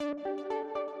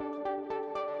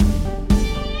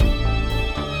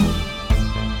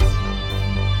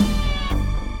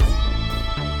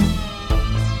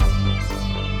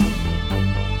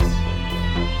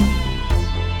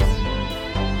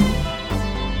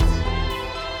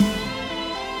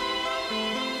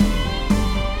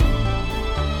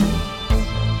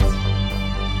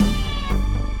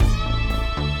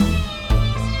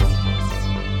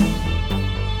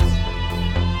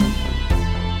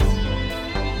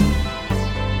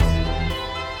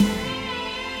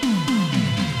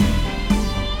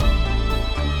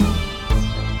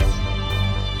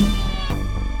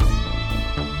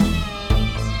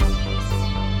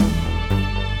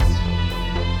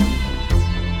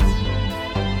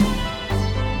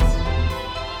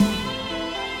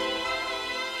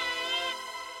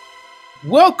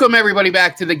Welcome everybody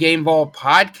back to the Game Vault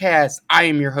podcast. I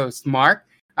am your host, Mark,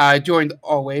 joined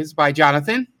always by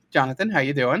Jonathan. Jonathan, how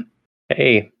you doing?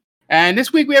 Hey. And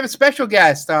this week we have a special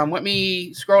guest. Let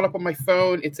me scroll up on my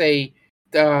phone. It's a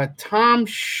Tom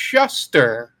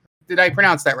Schuster. Did I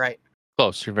pronounce that right?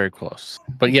 Close. You're very close.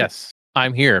 But yes,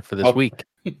 I'm here for this week.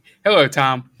 Hello,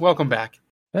 Tom. Welcome back.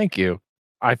 Thank you.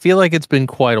 I feel like it's been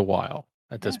quite a while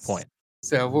at this point.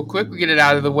 So real quick, we get it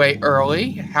out of the way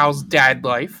early. How's dad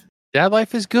life? Dad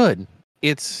life is good.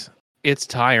 It's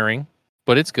tiring,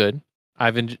 but it's good.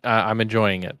 I'm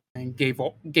enjoying it. And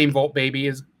Game Vault baby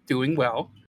is doing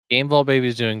well. Game Vault baby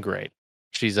is doing great.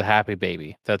 She's a happy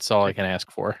baby. That's all I can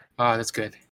ask for. Oh, that's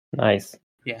good. Nice.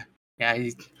 Yeah.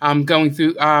 I'm going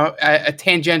through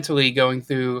tangentially going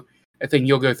through a thing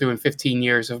you'll go through in 15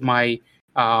 years of my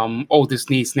oldest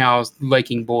niece now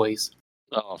liking boys.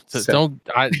 Oh, so.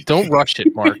 Don't rush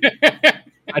it, Mark.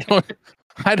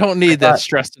 I don't need that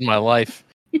stress in my life.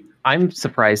 I'm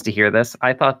surprised to hear this.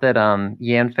 I thought that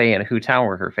Yan Fei and Hu Tao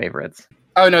were her favorites.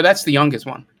 Oh no, that's the youngest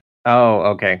one. Oh,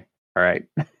 okay. All right.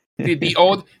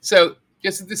 So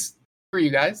just this for you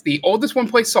guys. The oldest one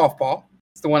plays softball.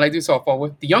 It's the one I do softball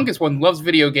with. The youngest one loves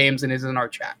video games and is in our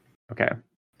chat. Okay.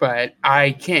 But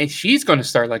I can't. She's going to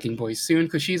start liking boys soon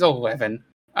because she's 11.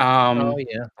 Oh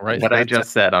yeah, right. What I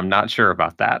just said, I'm not sure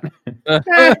about that.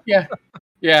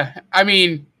 Yeah. I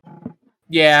mean,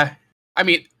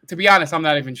 to be honest, I'm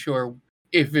not even sure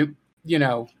if it,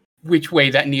 which way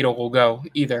that needle will go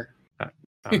either.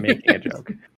 I'm making a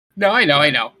joke. No, I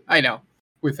know.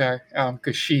 With her,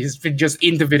 because she's been just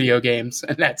into video games,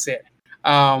 and that's it.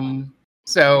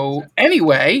 So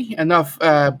anyway, enough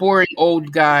boring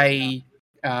old guy,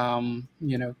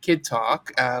 kid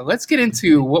talk. Let's get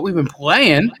into what we've been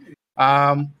playing.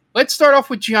 Let's start off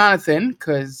with Jonathan,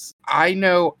 because I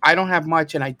know I don't have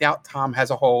much, and I doubt Tom has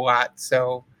a whole lot.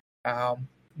 So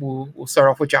we'll start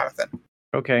off with Jonathan.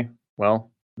 Okay.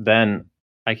 Well, then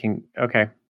I can. Okay.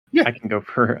 Yeah. I can go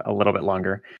for a little bit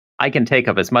longer. I can take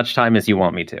up as much time as you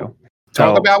want me to.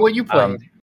 Talk about what you played.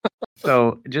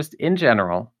 So just in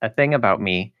general, a thing about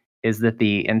me is that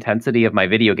the intensity of my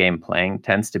video game playing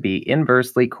tends to be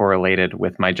inversely correlated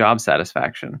with my job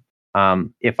satisfaction.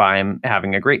 If I'm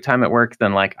having a great time at work,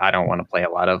 then I don't want to play a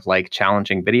lot of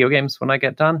challenging video games when I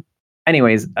get done.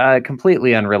 Anyways,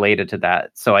 completely unrelated to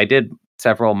that. So I did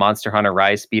several Monster Hunter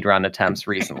Rise speedrun attempts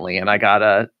recently, and I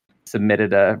got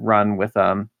submitted a run with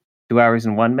 2 hours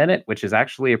and 1 minute, which is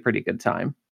actually a pretty good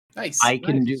time. Nice. I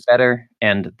can do better,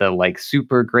 and the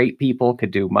super great people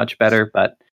could do much better,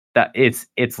 but that it's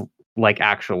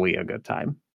actually a good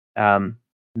time.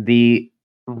 The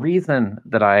reason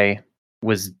that I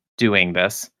was doing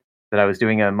this, that I was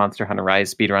doing a Monster Hunter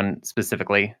Rise speedrun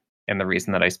specifically, and the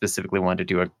reason that I specifically wanted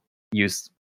to use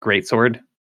Greatsword,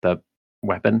 the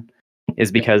weapon,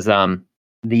 is because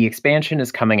the expansion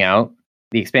is coming out.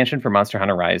 The expansion for Monster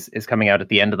Hunter Rise is coming out at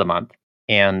the end of the month.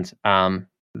 And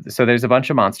so there's a bunch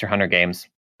of Monster Hunter games.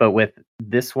 But with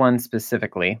this one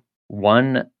specifically,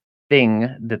 one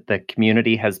thing that the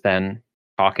community has been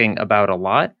talking about a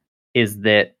lot is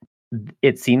that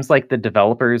it seems like the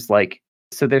developers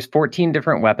so there's 14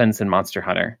 different weapons in Monster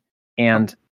Hunter.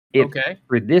 And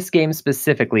for this game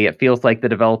specifically, it feels like the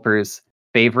developers'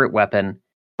 favorite weapon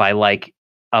by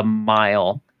a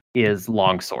mile is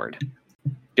Longsword.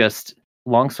 Just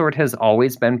Longsword has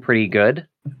always been pretty good,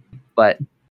 but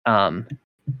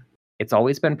it's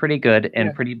always been pretty good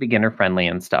and pretty beginner friendly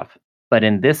and stuff. But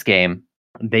in this game,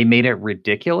 they made it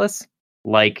ridiculous.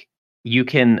 It's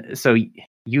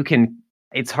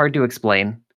hard to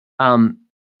explain.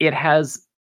 It has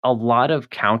a lot of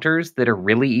counters that are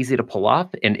really easy to pull off,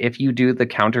 and if you do the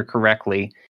counter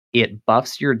correctly, it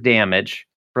buffs your damage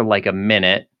for a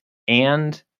minute,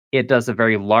 and it does a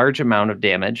very large amount of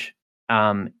damage.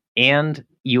 And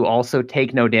you also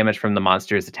take no damage from the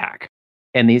monster's attack.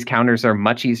 And these counters are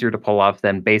much easier to pull off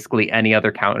than basically any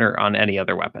other counter on any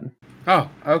other weapon. Oh,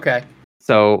 okay.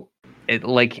 So,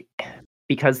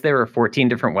 because there are 14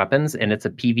 different weapons and it's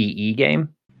a PvE game,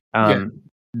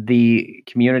 the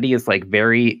community is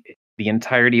the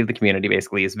entirety of the community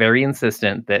basically is very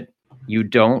insistent that you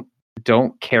don't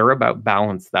care about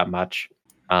balance that much.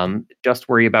 Just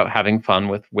worry about having fun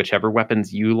with whichever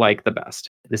weapons you like the best.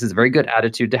 This is a very good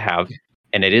attitude to have,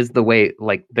 and it is the way,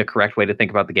 the correct way to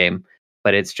think about the game.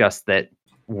 But it's just that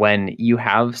when you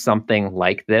have something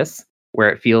like this, where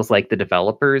it feels like the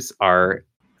developers are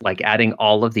adding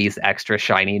all of these extra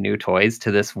shiny new toys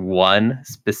to this one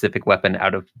specific weapon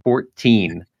out of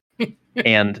 14,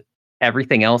 and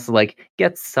everything else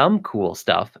gets some cool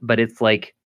stuff, but it's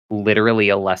literally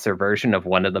a lesser version of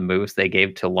one of the moves they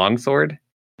gave to Longsword,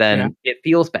 then it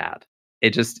feels bad.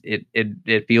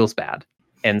 It feels bad.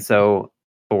 And so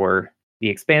for the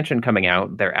expansion coming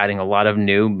out, they're adding a lot of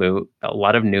new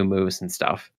moves and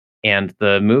stuff. And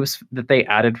the moves that they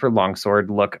added for Longsword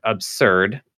look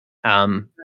absurd.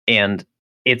 And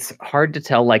it's hard to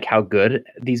tell like how good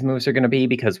these moves are going to be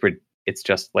because it's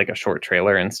just like a short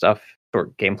trailer and stuff,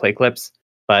 short gameplay clips.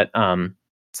 But a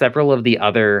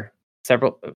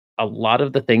lot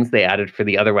of the things they added for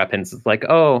the other weapons is like,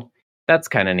 oh, that's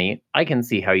kind of neat. I can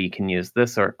see how you can use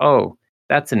this, or oh,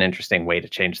 that's an interesting way to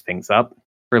change things up.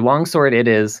 For Longsword, it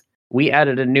is, we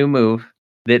added a new move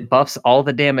that buffs all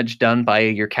the damage done by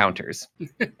your counters.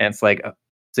 And it's like,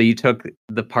 so you took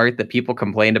the part that people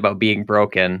complained about being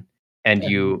broken and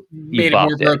you made it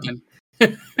more broken.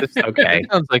 Okay.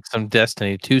 Sounds like some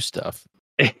Destiny 2 stuff.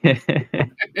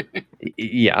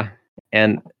 Yeah.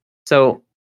 And so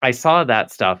I saw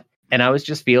that stuff and I was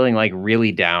just feeling like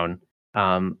really down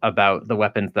about the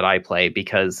weapons that I play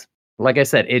because, like I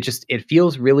said, it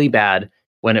feels really bad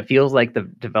when it feels like the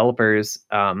developers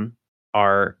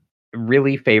are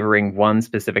really favoring one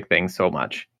specific thing so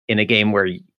much in a game where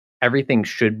everything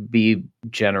should be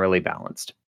generally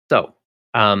balanced. So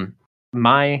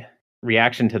my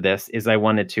reaction to this is I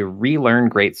wanted to relearn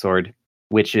Greatsword,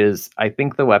 which is I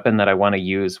think the weapon that I want to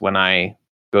use when I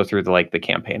go through the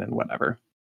campaign and whatever.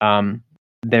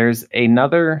 There's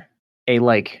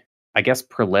I guess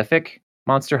prolific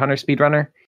Monster Hunter speedrunner.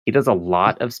 He does a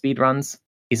lot of speedruns.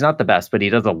 He's not the best, but he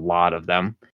does a lot of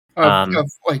them. Of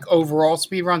like overall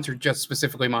speedruns or just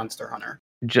specifically Monster Hunter?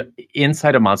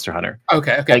 Inside of Monster Hunter.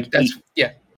 Okay. Okay.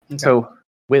 So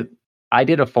I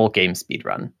did a full game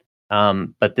speedrun.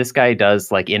 But this guy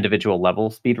does like individual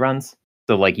level speedruns.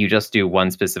 So like you just do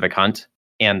one specific hunt.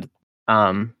 And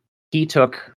he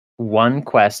took one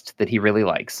quest that he really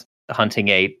likes, hunting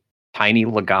a tiny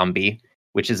Lagambi,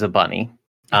 which is a bunny.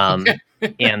 And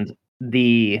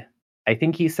I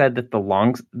think he said that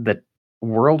the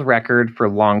world record for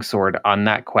longsword on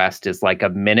that quest is like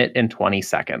 1 minute and 20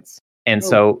 seconds. And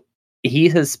so he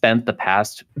has spent the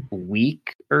past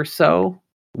week or two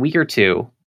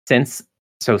since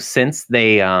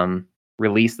they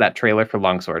released that trailer for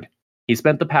longsword. He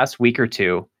spent the past week or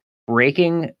two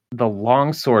breaking the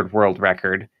longsword world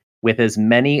record with as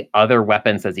many other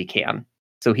weapons as he can.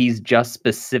 So he's just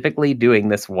specifically doing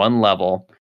this one level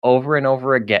over and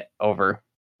over again,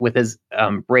 with his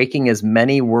breaking as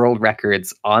many world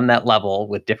records on that level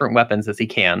with different weapons as he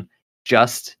can,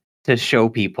 just to show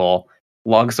people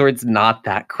longsword's not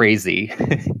that crazy.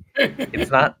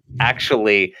 It's not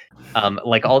actually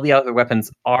like all the other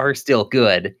weapons are still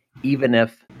good, even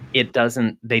if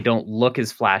they don't look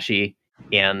as flashy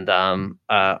and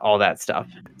all that stuff.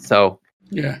 So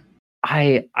yeah,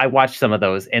 I watched some of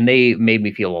those and they made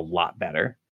me feel a lot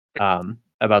better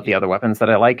about the other weapons that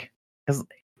I like, because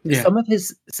some of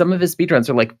his speedruns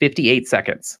are like 58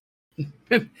 seconds,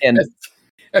 and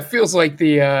that feels like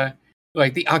the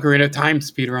Ocarina of Time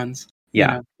speedruns.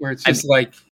 Yeah, where it's just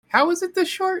like, how is it this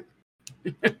short?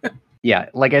 Yeah,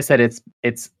 like I said,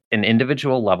 it's an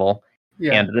individual level,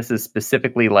 and this is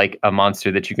specifically like a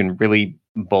monster that you can really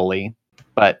bully,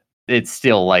 but it's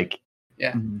still like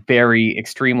very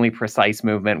extremely precise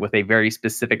movement with a very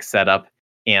specific setup,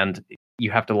 and you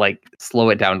have to like slow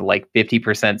it down to like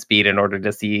 50% speed in order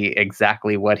to see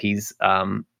exactly what he's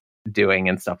doing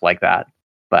and stuff like that.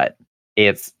 But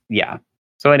it's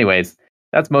So anyways,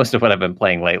 that's most of what I've been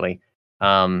playing lately.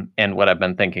 And what I've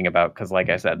been thinking about, because like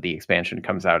I said, the expansion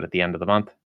comes out at the end of the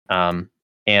month.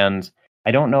 And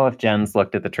I don't know if Jen's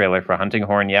looked at the trailer for Hunting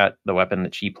Horn yet, the weapon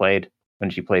that she played when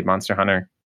she played Monster Hunter.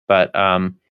 But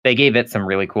they gave it some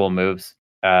really cool moves.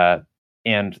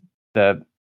 And the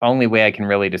only way I can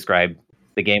really describe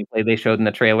the gameplay they showed in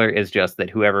the trailer is just that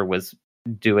whoever was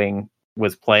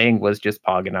playing was just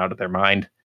pogging out of their mind.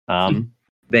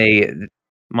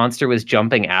 Monster was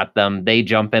jumping at them. They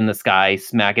jump in the sky,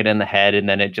 smack it in the head, and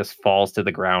then it just falls to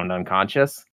the ground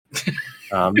unconscious.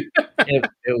 It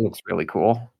looks really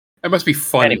cool. It must be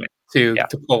fun to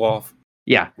pull off.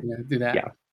 Yeah. Do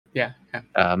that. Yeah.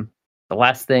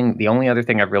 The only other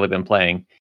thing I've really been playing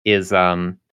is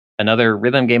another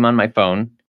rhythm game on my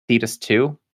phone, Thetis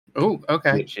 2. Oh,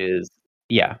 okay. Which is,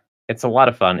 it's a lot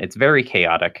of fun. It's very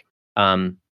chaotic.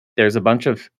 There's a bunch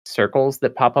of circles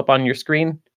that pop up on your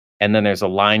screen, and then there's a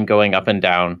line going up and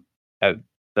down.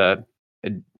 The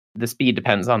speed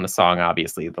depends on the song,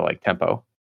 obviously, the like tempo.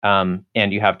 And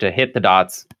you have to hit the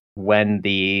dots when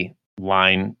the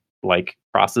line like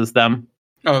crosses them.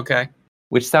 Okay.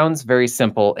 Which sounds very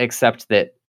simple, except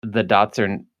that the dots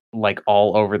are like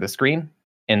all over the screen,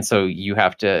 and so you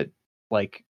have to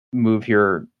like move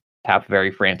your tap very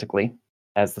frantically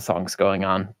as the song's going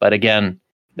on. But again,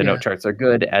 the note charts are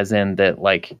good, as in that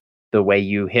like the way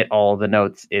you hit all the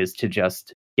notes is to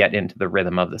just get into the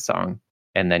rhythm of the song.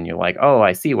 And then you're like, oh,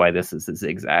 I see why this is a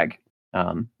zigzag.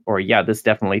 Or yeah, this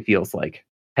definitely feels like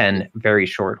 10 very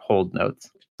short hold notes.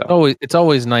 So It's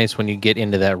always nice when you get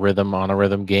into that rhythm on a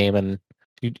rhythm game and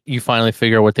you finally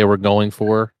figure out what they were going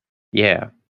for. yeah.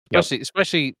 Yep.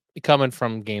 Especially coming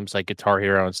from games like Guitar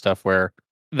Hero and stuff, where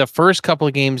the first couple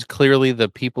of games, clearly the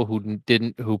people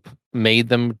who made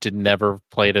them did never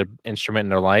played an instrument in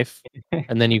their life,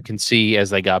 and then you can see as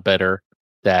they got better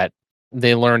that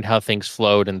they learned how things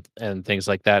flowed and things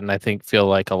like that. And I feel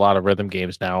like a lot of rhythm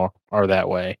games now are that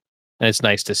way, and it's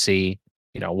nice to see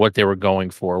what they were going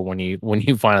for when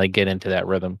you finally get into that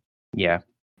rhythm. Yeah.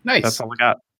 Nice. That's all I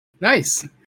got. Nice.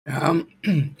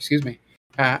 Excuse me.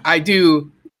 I do.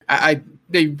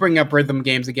 They bring up rhythm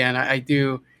games again. I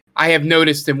do. I have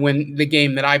noticed that when the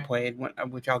game that I played,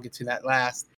 which I'll get to that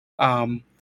last,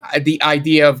 the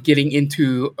idea of getting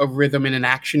into a rhythm in an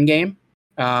action game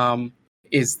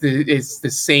is the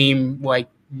same like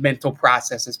mental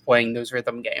process as playing those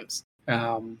rhythm games.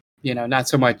 Not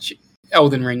so much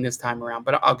Elden Ring this time around,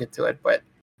 but I'll get to it. But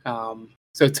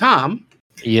so Tom,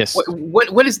 yes,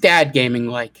 what is dad gaming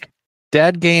like?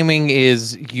 Dad gaming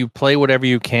is you play whatever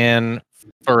you can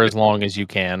for as long as you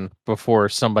can before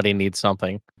somebody needs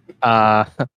something.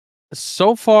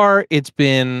 So far it's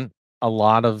been a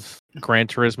lot of Gran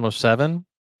Turismo 7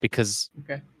 because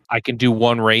I can do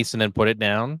one race and then put it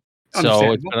down.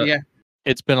 So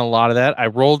it's been a lot of that. I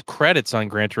rolled credits on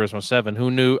Gran Turismo 7. Who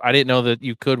knew? I didn't know that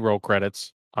you could roll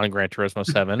credits on Gran Turismo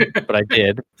 7, but I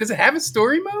did. Does it have a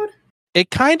story mode?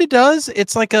 It kind of does.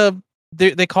 It's like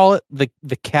they call it the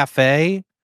cafe,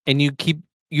 and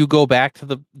you go back to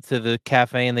the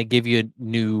cafe and they give you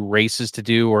new races to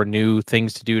do or new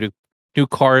things to do, to new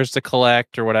cars to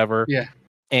collect or whatever. Yeah.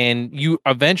 And you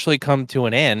eventually come to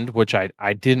an end, which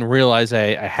I didn't realize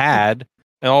I had.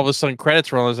 And all of a sudden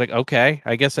credits roll. I was like, okay,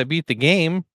 I guess I beat the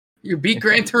game. You beat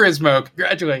Gran Turismo.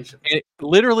 Congratulations.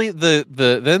 Literally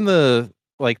the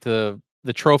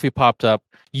trophy popped up.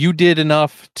 You did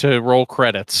enough to roll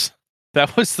credits.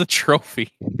 That was the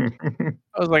trophy. I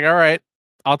was like, all right,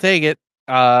 I'll take it.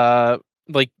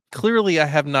 Clearly I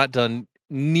have not done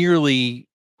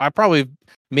I probably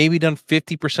maybe done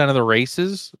 50% of the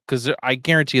races, because I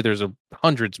guarantee there's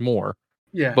hundreds more.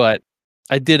 Yeah. But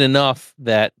I did enough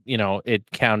that, it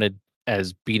counted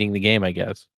as beating the game, I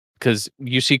guess. Because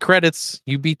you see credits,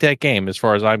 you beat that game as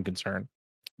far as I'm concerned.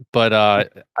 But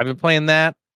I've been playing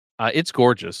that. It's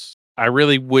gorgeous. I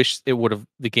really wish the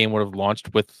game would have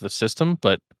launched with the system,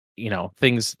 but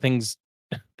things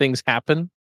happen,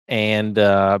 and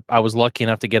I was lucky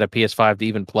enough to get a PS5 to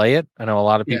even play it. I know a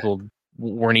lot of people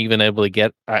weren't even able to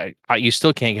get. You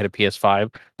still can't get a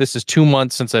PS5. This is 2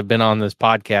 months since I've been on this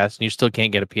podcast, and you still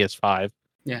can't get a PS5.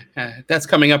 Yeah, that's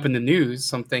coming up in the news.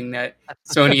 Something that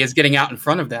Sony is getting out in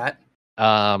front of that.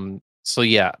 So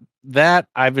yeah, that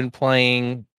I've been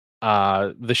playing.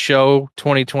 The show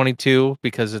 2022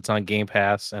 because it's on Game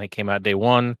Pass and it came out day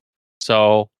one.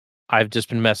 So I've just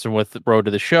been messing with the Road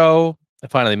to the Show. I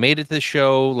finally made it to the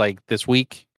show like this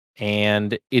week,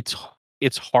 and it's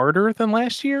harder than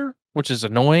last year, which is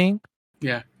annoying.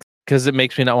 Yeah, because it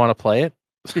makes me not want to play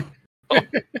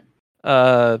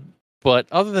it. But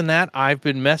other than that, I've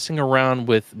been messing around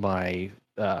with my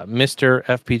Mr.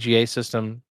 FPGA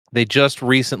system. They just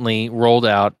recently rolled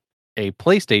out a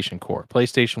PlayStation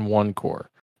 1 core.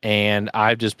 And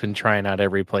I've just been trying out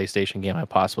every PlayStation game I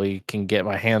possibly can get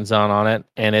my hands on it.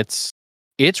 And it's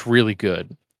really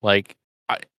good. Like,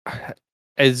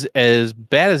 as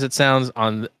bad as it sounds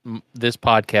on this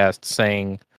podcast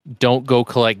saying, don't go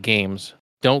collect games.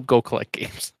 Don't go collect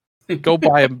games. Go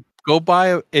buy them. Go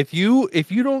buy if you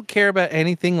don't care about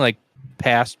anything like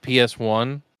past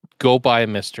PS1, go buy a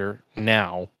Mister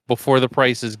now before the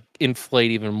prices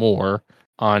inflate even more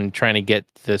on trying to get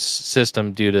this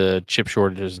system due to chip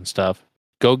shortages and stuff.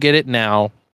 Go get it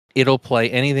now. It'll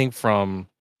play anything from,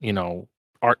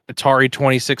 Atari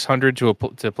 2600 to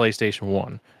PlayStation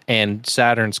 1, and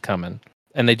Saturn's coming.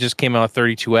 And they just came out with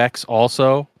 32X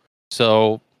also.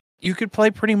 So you could play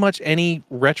pretty much any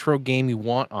retro game you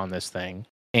want on this thing.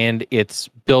 And it's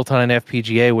built on an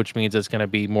FPGA, which means it's going to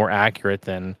be more accurate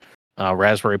than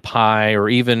Raspberry Pi or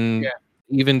even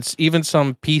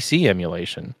some PC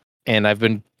emulation. And I've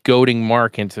been goading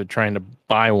Mark into trying to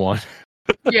buy one.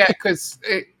 Yeah, because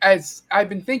as I've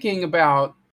been thinking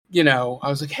about, I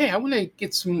was like, hey, I want to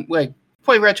get some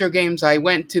play retro games. I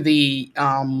went to the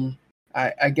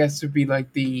I guess it'd be like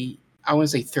I want to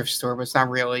say thrift store, but it's not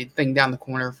really, thing down the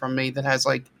corner from me that has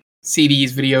like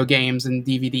CDs, video games, and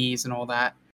DVDs and all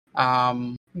that.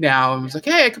 Now I was like,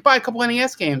 hey, I could buy a couple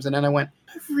NES games, and then I went,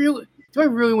 do I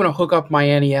really want to hook up my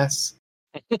NES?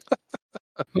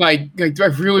 like, do I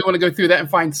really want to go through that and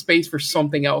find space for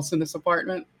something else in this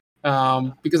apartment?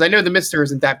 Because I know the Mister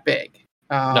isn't that big.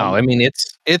 No, I mean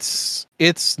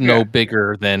it's no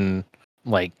bigger than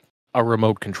like a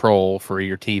remote control for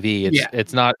your TV.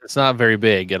 It's not very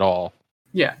big at all.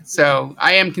 Yeah, so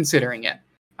I am considering it.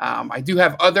 I do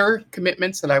have other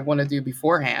commitments that I want to do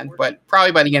beforehand, but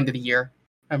probably by the end of the year,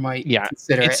 I might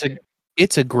consider it.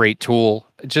 It's a great tool.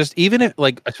 Just even if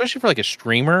like, especially for like a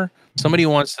streamer, somebody who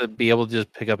wants to be able to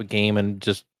just pick up a game and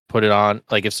just put it on.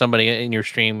 Like if somebody in your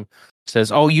stream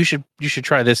says, "Oh, you should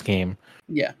try this game."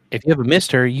 Yeah. If you have a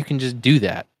Mister, you can just do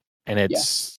that, and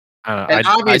it's. I don't know. And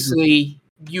obviously,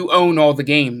 you own all the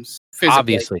games physically.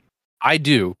 Obviously, I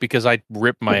do because I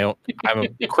rip my own. I'm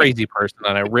a crazy person,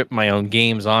 and I rip my own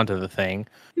games onto the thing.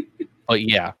 But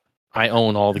yeah, I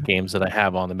own all the games that I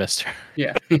have on the Mister.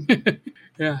 Yeah,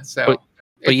 yeah. So,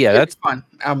 but yeah, that's fun.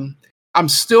 I'm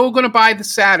still gonna buy the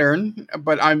Saturn,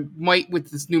 but I might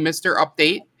with this new Mister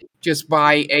update just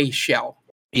buy a shell.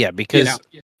 Yeah, because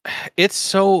it's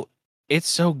so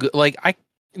good. Like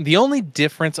the only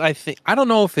difference I think, I don't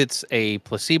know if it's a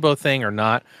placebo thing or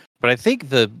not, but I think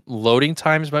the loading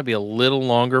times might be a little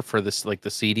longer for this, like the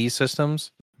CD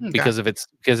systems, because it's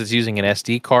using an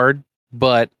SD card.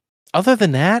 But other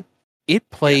than that, it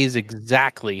plays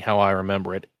exactly how I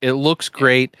remember it. It looks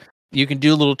great. You can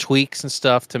do little tweaks and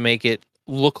stuff to make it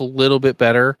look a little bit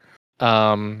better.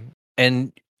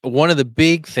 And one of the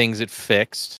big things it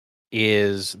fixed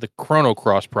is the Chrono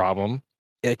Cross problem.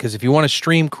 Because if you want to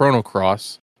stream Chrono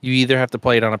Cross, you either have to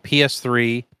play it on a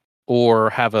PS3 or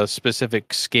have a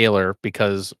specific scaler.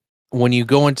 Because when you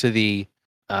go into the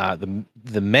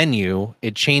menu,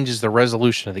 it changes the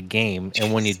resolution of the game,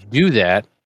 and when you do that,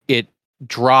 it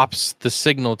drops the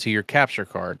signal to your capture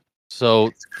card.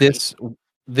 So this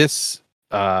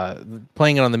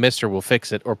playing it on the Mister will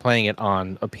fix it, or playing it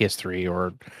on a PS3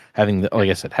 or having like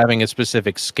I said, having a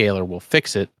specific scaler will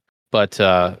fix it. But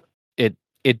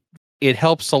it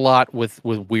helps a lot with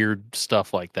weird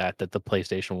stuff like that the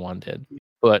PlayStation 1 did.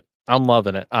 But I'm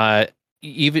loving it.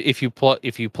 Even if you plug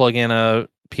in a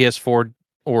PS4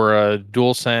 or a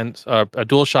DualSense, a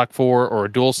DualShock 4 or a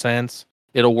DualSense,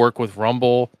 it'll work with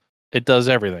Rumble. It does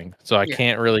everything. So I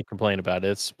can't really complain about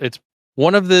it. It's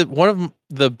one of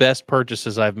the best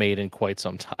purchases I've made in quite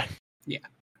some time. Yeah.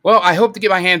 Well, I hope to get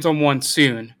my hands on one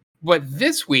soon. But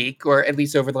this week, or at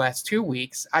least over the last 2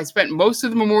 weeks, I spent most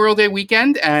of the Memorial Day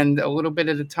weekend and a little bit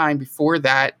of the time before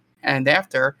that and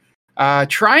after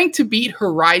trying to beat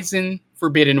Horizon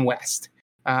Forbidden West.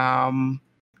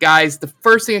 Guys, the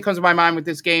first thing that comes to my mind with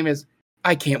this game is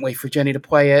I can't wait for Jenny to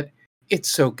play it. It's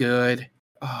so good.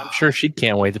 I'm sure she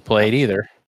can't wait to play it either.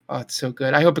 Oh, it's so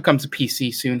good. I hope it comes to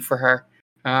PC soon for her.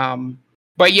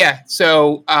 But yeah,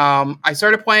 so I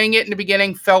started playing it in the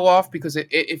beginning, fell off because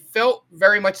it felt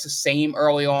very much the same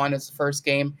early on as the first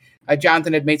game.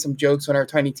 Jonathan had made some jokes on our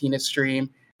Tiny Tina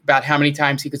stream about how many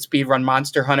times he could speedrun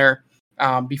Monster Hunter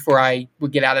before I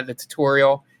would get out of the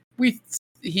tutorial.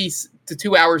 He's the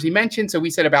 2 hours he mentioned, so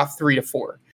we said about 3 to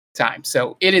 4 times.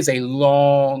 So it is a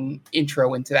long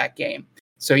intro into that game.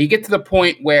 So you get to the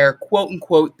point where, quote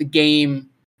unquote, the game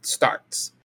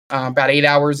starts about 8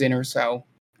 hours in or so.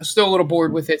 I'm still a little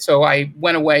bored with it, so I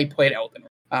went away, played Elden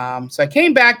Ring. So I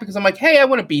came back because I'm like, hey, I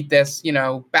want to beat this,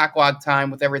 backlog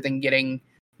time with everything getting,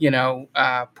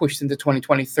 pushed into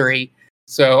 2023.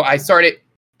 So I started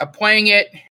playing it,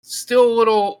 still a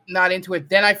little not into it.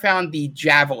 Then I found the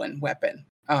javelin weapon,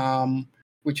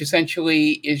 which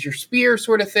essentially is your spear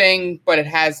sort of thing, but it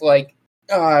has like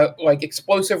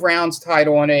explosive rounds tied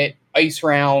on it, ice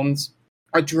rounds,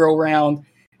 a drill round,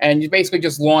 and you basically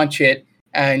just launch it.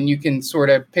 And you can sort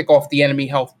of pick off the enemy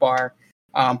health bar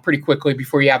pretty quickly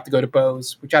before you have to go to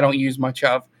bows, which I don't use much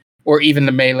of, or even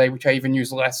the melee, which I even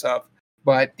use less of.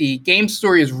 But the game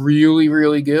story is really,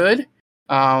 really good.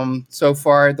 So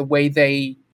far, the way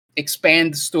they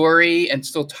expand the story and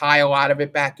still tie a lot of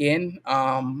it back in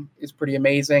is pretty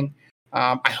amazing.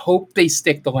 I hope they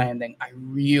stick the landing. I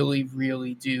really,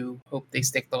 really do hope they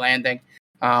stick the landing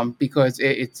because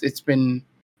it's been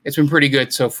pretty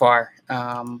good so far.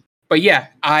 But yeah,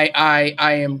 I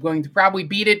am going to probably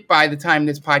beat it by the time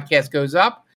this podcast goes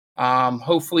up.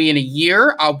 Hopefully in a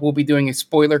year, we'll be doing a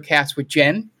spoiler cast with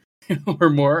Jen or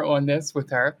more on this with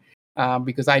her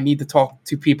because I need to talk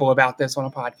to people about this on a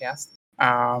podcast.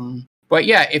 But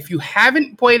yeah, if you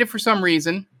haven't played it for some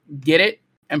reason, get it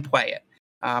and play it.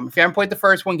 If you haven't played the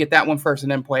first one, get that one first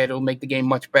and then play it. It'll make the game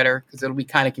much better because it'll be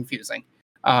kind of confusing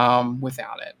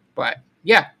without it. But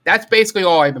yeah, that's basically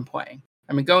all I've been playing.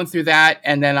 I've been going through that,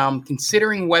 and then I'm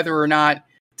considering whether or not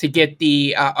to get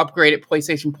the upgraded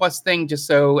PlayStation Plus thing, just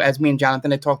so, as me and Jonathan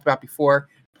had talked about before,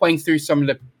 playing through some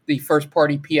of the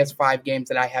first-party PS5 games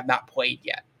that I have not played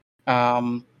yet.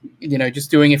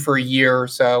 Just doing it for a year or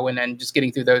so, and then just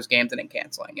getting through those games and then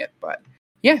canceling it. But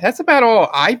yeah, that's about all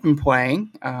I've been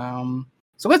playing.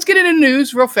 So let's get into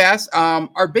news real fast.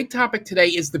 Our big topic today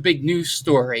is the big news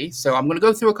story. So I'm going to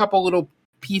go through a couple little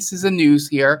pieces of news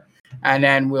here, and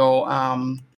then we'll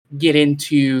get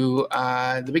into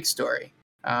the big story.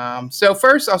 So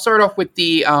first, I'll start off with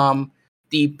the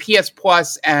PS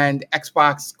Plus and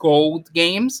Xbox Gold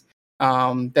games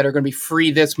that are going to be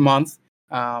free this month.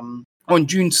 On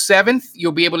June 7th,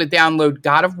 you'll be able to download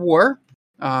God of War.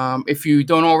 If you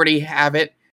don't already have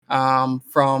it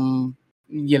from,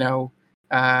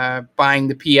 buying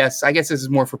the PS, I guess this is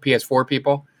more for PS4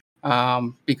 people,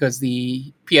 because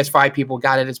the PS5 people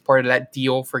got it as part of that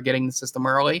deal for getting the system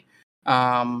early.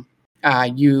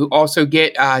 You also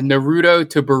get Naruto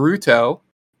to Boruto,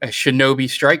 Shinobi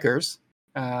Strikers,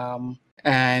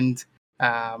 and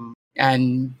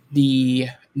the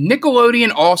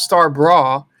Nickelodeon All-Star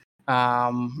Brawl.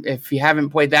 If you haven't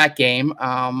played that game,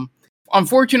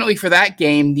 unfortunately for that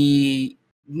game, the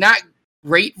not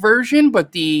great version,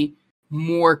 but the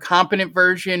more competent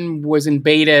version was in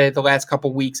beta the last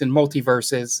couple weeks in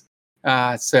multiverses.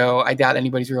 So I doubt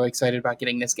anybody's really excited about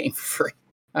getting this game for free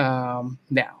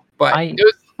now. But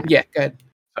go ahead.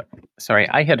 Sorry,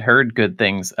 I had heard good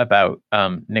things about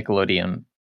Nickelodeon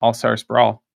All-Stars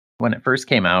Brawl when it first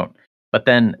came out, but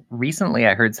then recently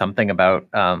I heard something about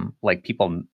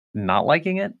people not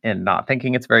liking it and not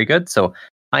thinking it's very good. So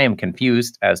I am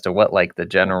confused as to what the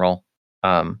general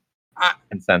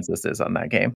consensus is on that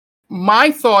game.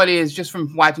 My thought is, just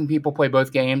from watching people play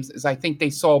both games, is I think they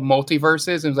saw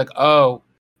multiverses and was like, oh,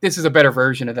 this is a better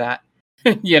version of that,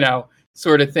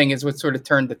 sort of thing is what sort of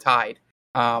turned the tide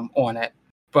on it.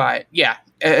 But yeah,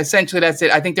 essentially that's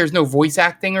it. I think there's no voice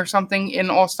acting or something in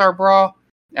All-Star Brawl,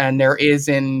 and there is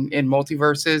in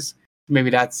multiverses. Maybe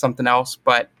that's something else.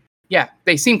 But yeah,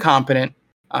 they seem competent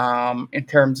in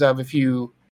terms of if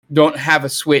you don't have a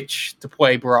Switch to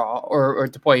play Brawl or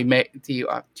to play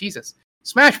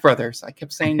Smash Brothers. I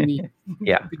kept saying the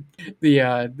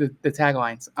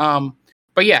taglines.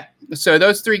 But yeah, so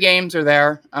those three games are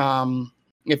there.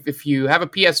 If you have a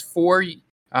PS4,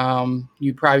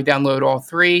 you probably download all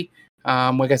three.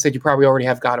 Like I said, you probably already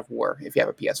have God of War if you have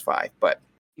a PS5. But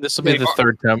this will be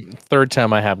the third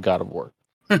time I have God of War.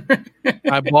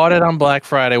 I bought it on Black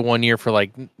Friday one year for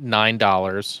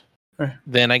 $9.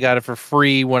 Then I got it for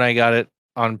free when I got it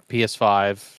on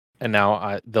PS5, and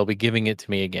now they'll be giving it to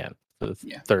me again for the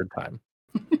third time.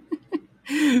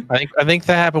 I think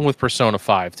that happened with Persona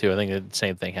 5 too. I think the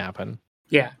same thing happened.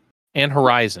 Yeah. And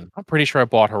Horizon. I'm pretty sure I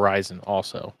bought Horizon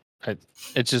also.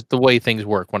 It's just the way things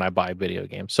work when I buy video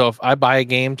games. So if I buy a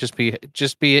game, just be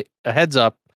a heads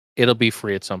up, it'll be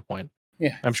free at some point.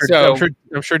 Yeah. I'm sure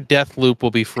Deathloop will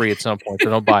be free at some point,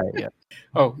 so don't buy it yet.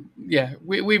 Oh, yeah.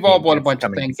 We've all bought a bunch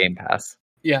of things. Game Pass.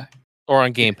 Yeah. Or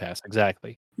on Game Pass,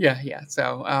 exactly. Yeah.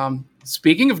 So,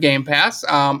 speaking of Game Pass,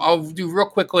 I'll do real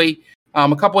quickly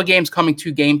a couple of games coming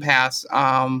to Game Pass.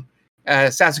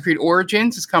 Assassin's Creed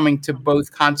Origins is coming to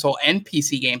both console and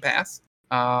PC Game Pass.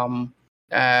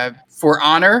 For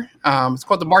Honor, it's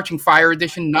called the Marching Fire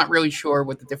Edition. Not really sure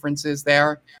what the difference is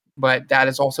there, but that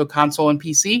is also console and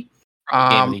PC.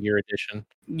 Game of the Year edition.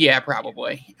 Yeah,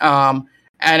 probably. And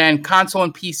then console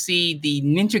and PC, the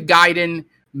Ninja Gaiden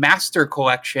Master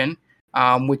Collection,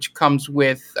 which comes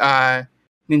with Ninja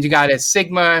Gaiden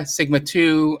Sigma, Sigma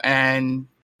 2, and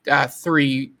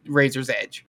 3 Razor's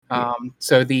Edge.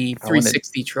 So the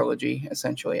 360 trilogy,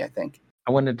 essentially, I think.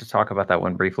 I wanted to talk about that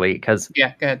one briefly because go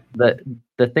ahead.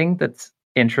 The thing that's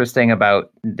interesting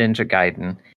about Ninja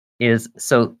Gaiden is,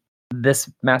 so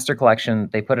this Master Collection,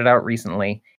 they put it out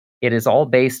recently. It is all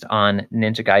based on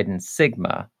Ninja Gaiden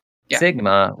Sigma. Yeah.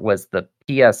 Sigma was the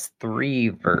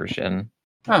PS3 version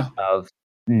of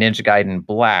Ninja Gaiden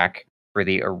Black for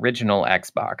the original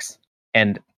Xbox.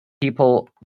 And people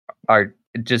are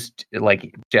just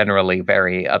generally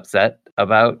very upset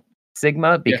about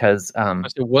Sigma because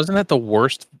wasn't that the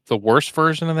worst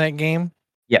version of that game?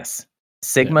 Yes.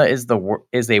 Sigma is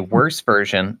a worse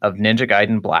version of Ninja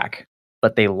Gaiden Black,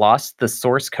 but they lost the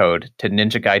source code to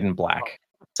Ninja Gaiden Black.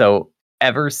 So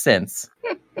ever since,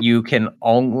 they can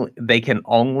only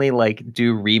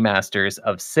do remasters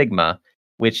of Sigma,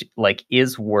 which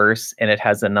is worse, and it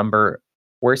has a number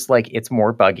worse. It's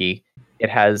more buggy. It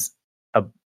has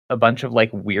a bunch of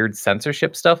weird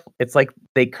censorship stuff. It's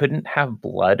they couldn't have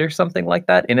blood or something like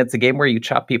that, and it's a game where you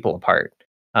chop people apart.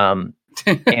 And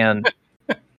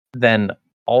then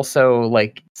also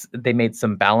like they made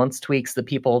some balance tweaks that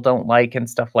people don't like and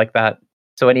stuff like that.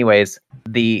 So anyways,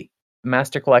 the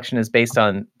Master Collection is based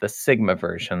on the Sigma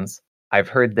versions. I've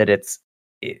heard that it's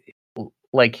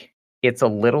a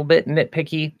little bit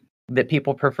nitpicky that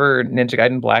people prefer Ninja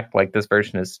Gaiden Black. Like this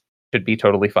version should be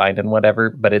totally fine and whatever,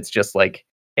 but it's just like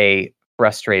a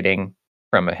frustrating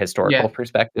from a historical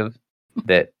perspective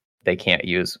that they can't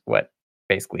use what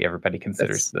basically everybody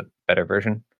considers the better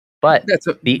version. But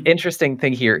the interesting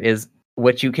thing here is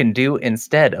what you can do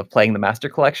instead of playing the Master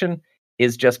Collection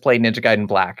is just play Ninja Gaiden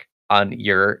Black on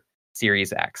your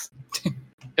Series X.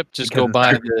 Yep, just go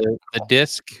buy the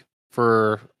disc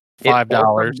for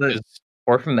 $5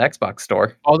 or from the Xbox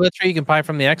store. Oh, that's right. You can buy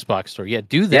from the Xbox store. Yeah,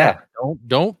 do that. Yeah.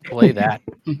 Don't play that.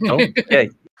 Don't. Yeah,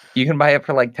 you can buy it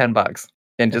for like $10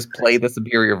 and just play the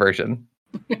superior version.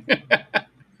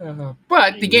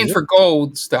 But the games for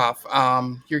gold stuff,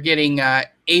 you're getting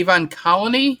Avon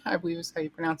Colony, I believe is how you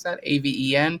pronounce that,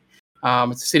 AVEN.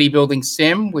 It's a city building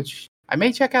sim, which I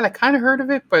may check out. I kind of heard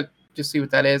of it, but just see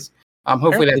what that is.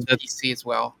 Hopefully that's PC as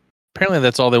well. Apparently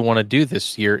that's all they want to do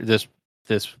this year. This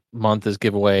month is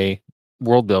give away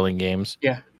world building games.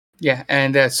 Yeah,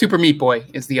 and Super Meat Boy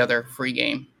is the other free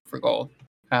game for gold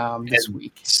this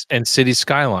week. And City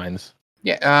Skylines.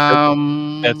 Yeah,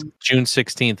 that's June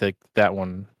 16th. That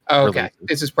one. Oh, okay, releases.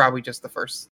 This is probably just the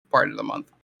first part of the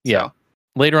month. Yeah,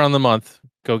 later on in the month,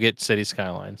 go get City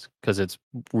Skylines because it's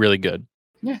really good.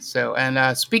 Yeah. So,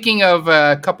 and speaking of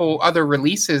a couple other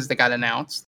releases that got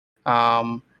announced,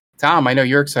 Tom, I know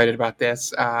you're excited about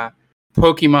this.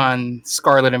 Pokemon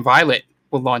Scarlet and Violet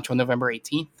will launch on November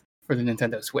 18th for the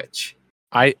Nintendo Switch.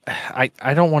 I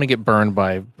don't want to get burned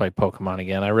by Pokemon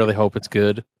again. I really hope it's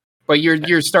good. But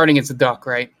you're starting as a duck,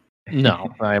 right?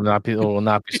 No, I am not. Will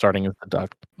not be starting as a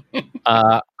duck.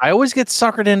 I always get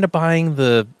suckered into buying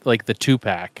the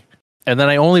 2-pack, and then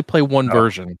I only play one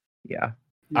version. Yeah,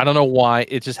 I don't know why.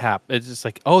 It just happens. It's just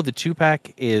like, oh, the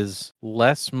 2-pack is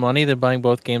less money than buying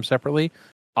both games separately.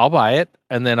 I'll buy it,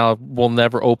 and then we'll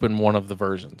never open one of the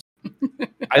versions.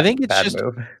 I think it's just.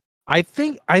 Move. I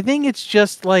think it's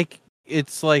just like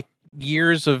it's like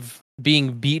years of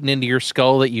being beaten into your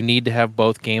skull that you need to have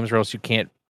both games or else you can't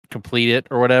complete it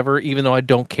or whatever. Even though I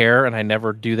don't care and I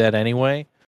never do that anyway,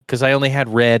 because I only had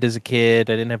red as a kid.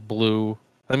 I didn't have blue.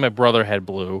 I think my brother had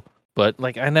blue, but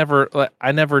like I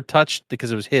never touched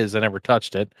because it was his. I never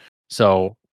touched it.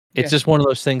 So it's just one of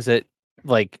those things that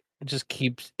like just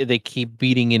they keep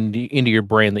beating into your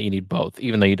brain that you need both,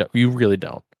 even though you really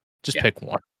don't. Just pick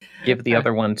one. Give the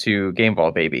other one to Game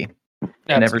Ball Baby.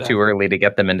 Never too early to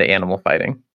get them into animal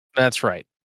fighting. That's right.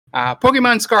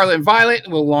 Pokemon Scarlet and Violet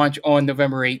will launch on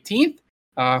November 18th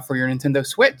for your Nintendo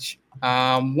Switch.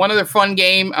 One other fun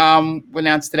game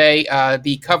announced today,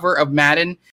 the cover of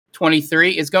Madden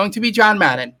 23 is going to be John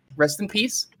Madden. Rest in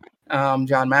peace,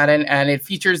 John Madden. And it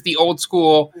features the old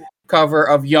school cover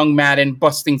of young Madden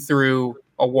busting through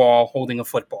a wall holding a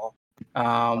football.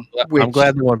 I'm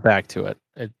glad they went back to it.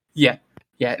 Yeah.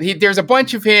 There's a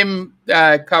bunch of him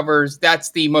covers. That's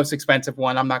the most expensive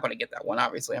one. I'm not going to get that one,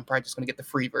 obviously. I'm probably just going to get the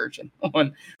free version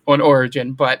on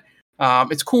Origin. But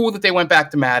it's cool that they went back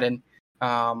to Madden,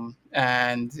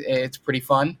 and it's pretty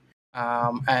fun.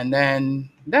 And then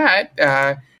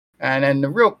the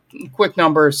real quick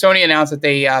number, Sony announced that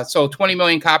they sold 20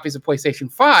 million copies of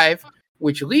PlayStation 5,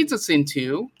 which leads us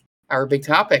into our big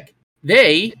topic.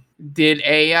 They did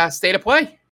a State of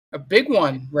Play. A big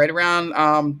one right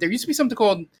around, there used to be something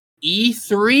called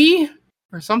E3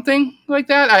 or something like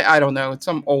that. I don't know. It's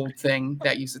some old thing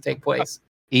that used to take place.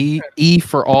 E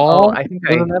for all? I think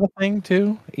isn't that a thing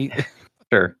too?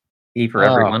 Sure. E for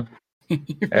everyone.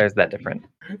 Or is that different?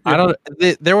 I don't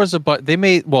there was they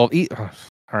made, well, all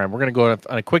right, we're going to go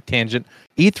on a quick tangent.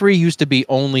 E3 used to be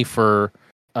only for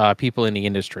people in the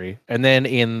industry. And then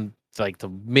in like the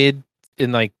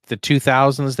in like the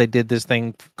 2000s, they did this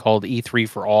thing called E3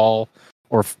 for all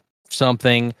or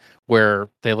something where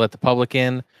they let the public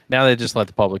in. Now they just let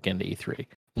the public into E3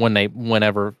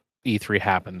 whenever E3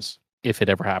 happens, if it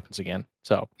ever happens again.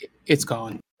 So it's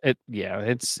gone.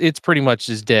 It's pretty much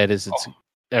as dead as it's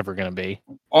ever going to be.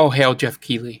 All hail Jeff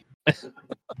Keighley.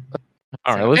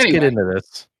 All right, let's get into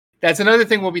this. That's another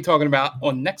thing we'll be talking about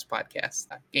on next podcast,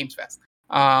 Games Fest.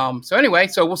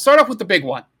 So we'll start off with the big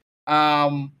one.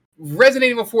 Resident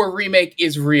Evil 4 Remake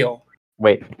is real.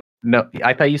 Wait, no,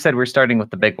 I thought you said we're starting with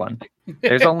the big one.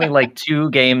 There's only like 2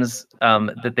 games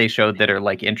that they showed that are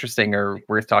like interesting or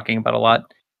worth talking about a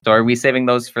lot. So are we saving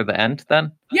those for the end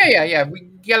then? Yeah. We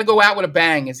got to go out with a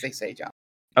bang, as they say, John.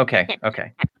 Okay.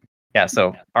 Yeah,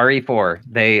 so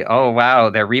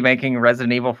RE4, they're remaking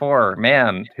Resident Evil 4.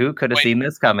 Man, who could have seen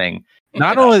this coming?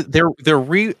 Not only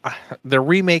they're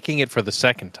remaking it for the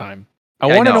second time. I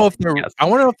Yeah, I want to know know. if they're Yes. I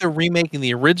want to know if they're remaking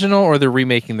the original or they're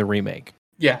remaking the remake.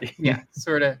 Yeah,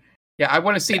 sort of. Yeah, I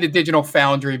want to see the digital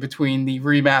foundry between the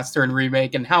remaster and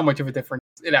remake and how much of a difference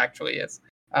it actually is.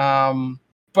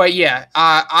 But yeah,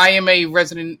 I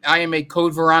am a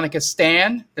Code Veronica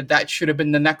stan. That should have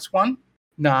been the next one,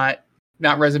 not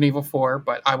Resident Evil 4.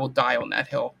 But I will die on that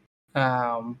hill.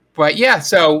 But yeah,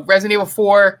 so Resident Evil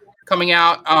 4 coming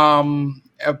out.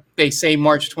 They say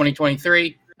March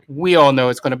 2023. We all know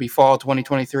it's going to be fall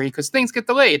 2023 because things get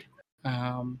delayed.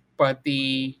 But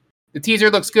the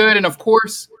teaser looks good, and of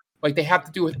course, like they have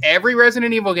to do with every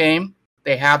Resident Evil game,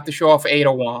 they have to show off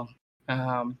Ada Wong.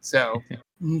 So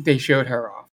they showed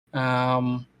her off.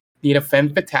 Need a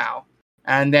femme fatale,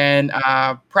 and then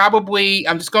probably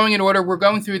I'm just going in order. We're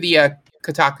going through the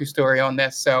Kotaku story on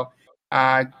this. So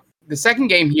the second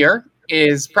game here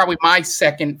is probably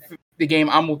the game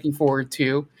I'm looking forward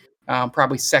to.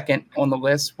 Probably second on the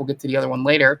list. We'll get to the other one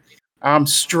later.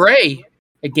 Stray,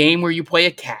 a game where you play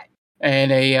a cat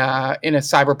in a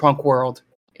cyberpunk world.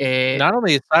 Not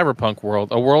only a cyberpunk world,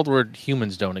 a world where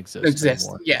humans don't exist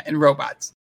anymore. Yeah, and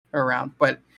robots are around.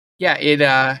 But yeah,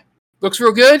 it looks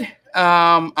real good.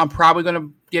 I'm probably going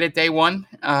to get it day one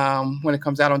when it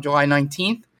comes out on July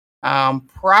 19th.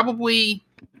 Probably,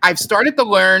 I've started to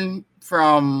learn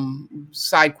from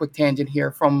side quick tangent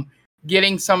here from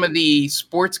getting some of the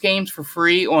sports games for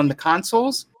free on the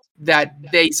consoles that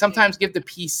they sometimes give the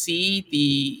PC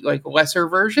the like lesser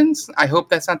versions. I hope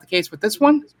that's not the case with this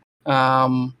one.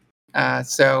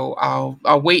 So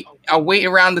I'll wait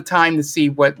around the time to see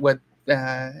what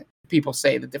people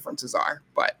say the differences are,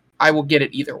 but I will get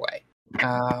it either way.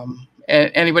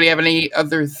 Anybody have any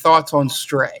other thoughts on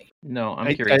Stray? No,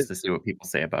 I'm curious to see what people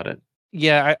say about it.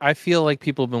 Yeah, I feel like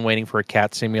people have been waiting for a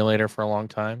cat simulator for a long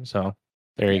time. So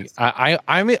there you go. All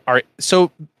right.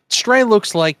 So Stray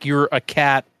looks like you're a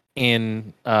cat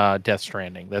in Death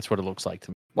Stranding. That's what it looks like to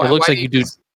me. It looks like you do.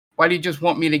 Why do you just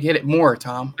want me to get it more,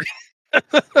 Tom?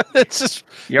 It's just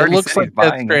it looks like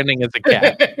Death Stranding as a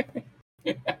cat.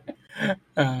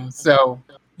 So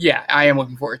yeah, I am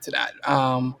looking forward to that.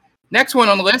 Next one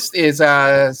on the list is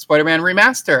Spider-Man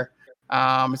Remaster.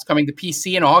 It's coming to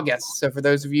PC in August. So for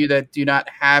those of you that do not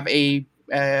have a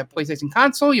PlayStation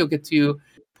console, you'll get to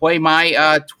play my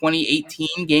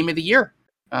 2018 Game of the Year.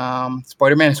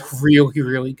 Spider-Man is a really,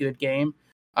 really good game.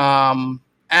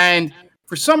 And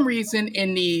for some reason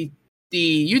in the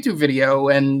YouTube video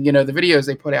and the videos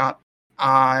they put out,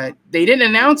 they didn't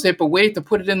announce it, but waited to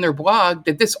put it in their blog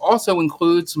that this also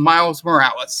includes Miles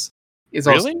Morales. Is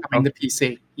also coming to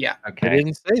PC. Yeah. Okay. I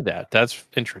didn't say that. That's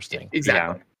interesting.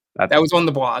 Exactly. Yeah, that was on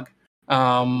the blog.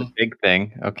 Big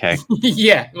thing. Okay.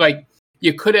 Yeah, like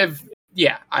you could have.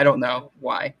 Yeah, I don't know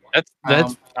why.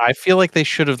 That's. I feel like they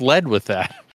should have led with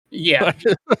that. Yeah.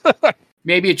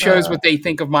 Maybe it shows what they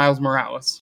think of Miles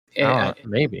Morales.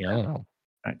 Maybe I don't know.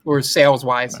 Or sales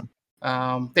wise.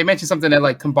 They mentioned something that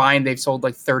like combined they've sold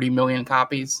like 30 million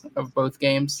copies of both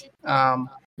games,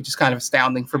 which is kind of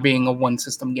astounding for being a one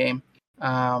system game.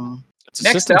 It's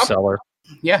a system seller.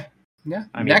 Yeah.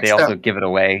 I mean, they also give it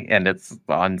away, and it's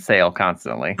on sale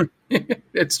constantly.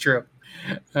 It's true.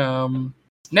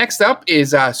 Next up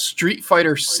is Street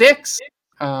Fighter 6,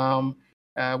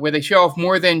 where they show off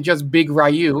more than just Big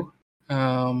Ryu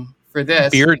for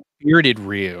this. Bearded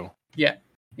Ryu. Yeah,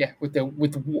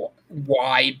 with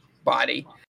wide body.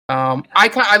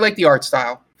 I like the art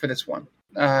style for this one.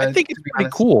 I think it's pretty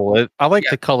cool. I like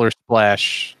the color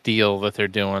splash deal that they're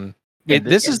doing.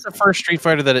 This is the first Street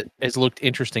Fighter that has looked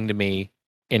interesting to me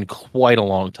in quite a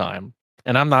long time.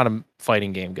 And I'm not a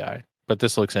fighting game guy, but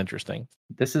this looks interesting.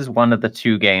 This is one of the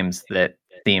two games that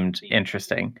seemed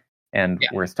interesting and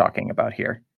worth talking about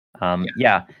here. I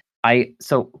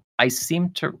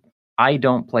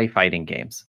don't play fighting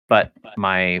games, but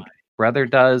my brother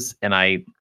does, and I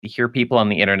hear people on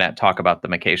the internet talk about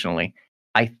them occasionally.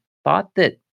 I thought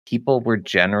that people were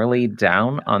generally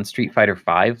down on Street Fighter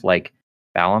 5, like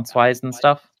balance-wise and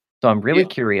stuff. So I'm really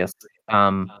curious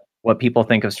what people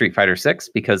think of Street Fighter 6,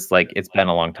 because like it's been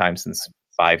a long time since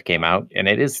 5 came out, and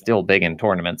it is still big in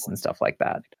tournaments and stuff like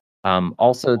that.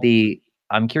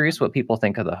 I'm curious what people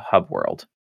think of the hub world.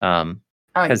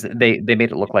 Because they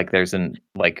made it look like there's an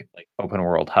like open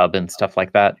world hub and stuff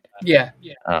like that. Yeah.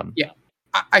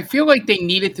 I feel like they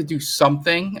needed to do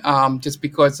something just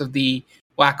because of the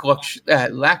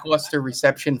lackluster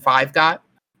reception 5 got.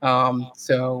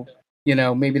 So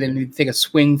maybe they need to take a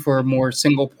swing for a more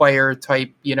single player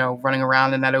type, running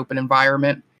around in that open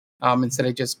environment instead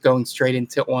of just going straight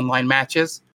into online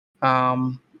matches,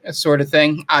 sort of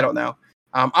thing. I don't know.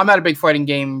 I'm not a big fighting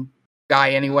game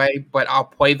guy anyway, but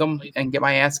I'll play them and get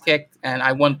my ass kicked. And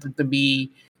I want them to be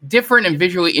different and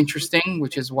visually interesting,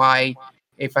 which is why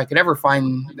if I could ever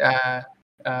find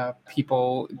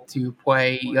people to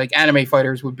play, like anime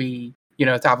fighters would be,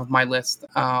 top of my list.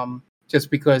 Just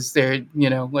because they're,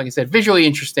 like I said, visually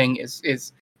interesting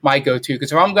is my go-to.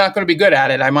 Because if I'm not going to be good at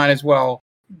it, I might as well,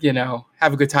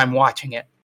 have a good time watching it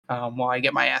while I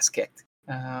get my ass kicked.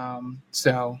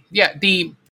 So yeah,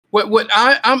 what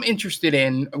I'm interested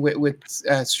in with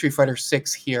Street Fighter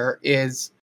 6 here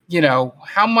is,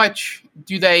 how much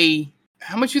do they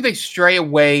stray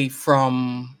away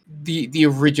from the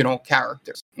original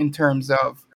characters in terms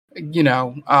of,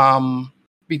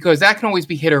 because that can always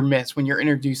be hit or miss when you're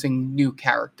introducing new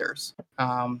characters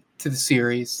to the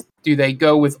series. Do they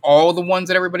go with all the ones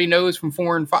that everybody knows from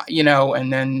 4 and 5,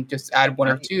 and then just add one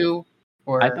or two?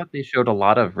 Or I thought they showed a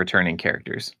lot of returning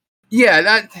characters.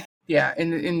 Yeah,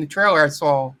 in the trailer I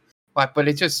saw a lot, but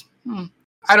it just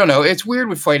I don't know. It's weird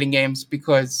with fighting games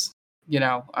because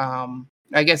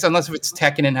I guess unless if it's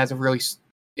Tekken and has a really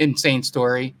insane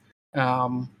story,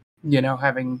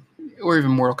 having, or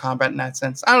even Mortal Kombat in that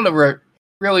sense. I don't know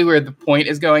really where the point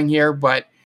is going here, but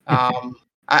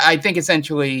I think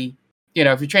essentially,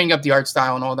 if you're changing up the art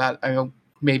style and all that, I know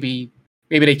maybe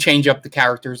they change up the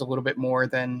characters a little bit more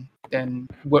than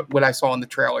what I saw in the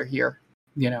trailer here,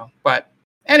 But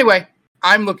anyway,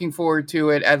 I'm looking forward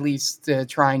to it, at least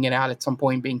trying it out at some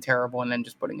point, being terrible, and then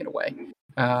just putting it away.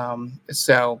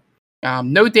 So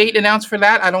no date announced for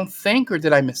that, I don't think, or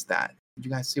did I miss that? Did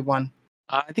you guys see one?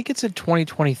 I think it's in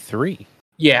 2023.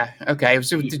 Yeah, okay. It was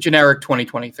the generic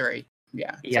 2023.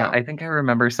 Yeah. Yeah, so I think I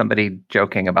remember somebody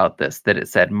joking about this, that it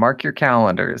said, mark your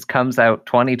calendars, comes out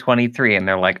 2023. And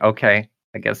they're like, okay,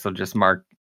 I guess I'll just mark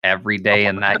every day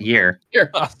in that year.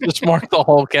 Just mark the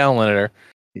whole calendar.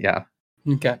 Yeah.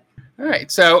 Okay. All right.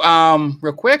 So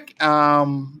real quick,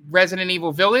 Resident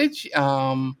Evil Village,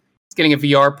 it's getting a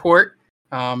VR port.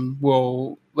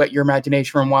 We'll let your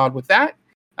imagination run wild with that.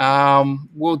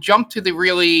 We'll jump to the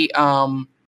really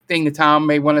thing that Tom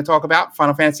may want to talk about,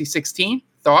 Final Fantasy 16.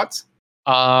 Thoughts?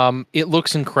 It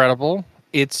looks incredible.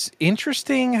 It's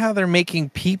interesting how they're making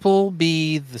people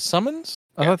be the summons.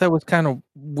 I thought that was kind of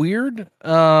weird.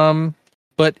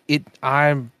 But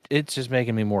it's just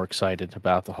making me more excited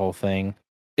about the whole thing.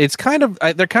 It's kind of,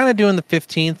 they're kind of doing the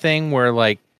 15 thing where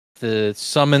like the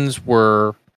summons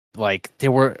were like,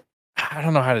 I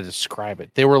don't know how to describe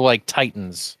it. They were like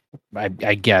titans, I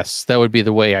guess. That would be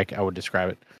the way I would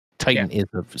describe it. Titan is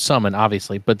a summon,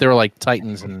 obviously, but they're like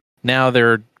titans, and now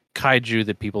they're kaiju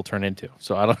that people turn into.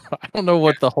 So I don't know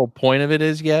what the whole point of it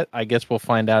is yet. I guess we'll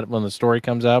find out when the story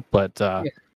comes out. But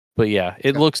yeah,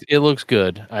 it looks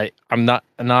good. I'm not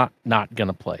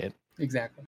gonna play it.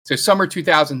 Exactly. So summer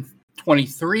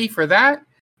 2023 for that.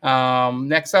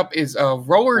 Next up is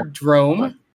Roller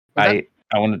Drome. I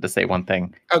wanted to say one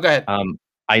thing. Oh, go ahead.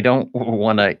 I don't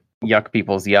want to yuck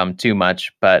people's yum too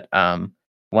much, but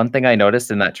one thing I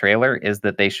noticed in that trailer is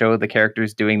that they show the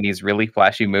characters doing these really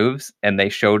flashy moves, and they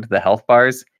showed the health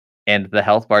bars, and the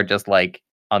health bar just like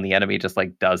on the enemy just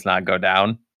like does not go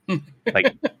down.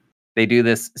 Like they do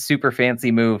this super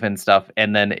fancy move and stuff,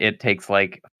 and then it takes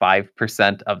like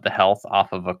 5% of the health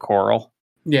off of a coral.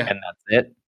 Yeah. And that's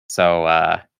it. So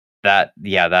that's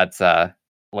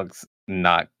looks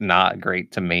not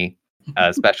great to me,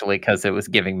 especially because it was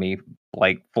giving me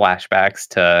like flashbacks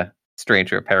to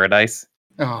Stranger of Paradise.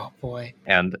 Oh boy.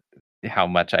 And how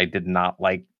much I did not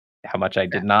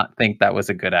did not think that was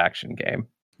a good action game.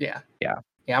 Yeah,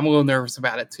 I'm a little nervous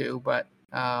about it too, but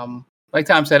like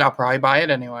Tom said, I'll probably buy it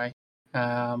anyway.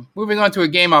 Moving on to a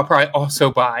game I'll probably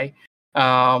also buy,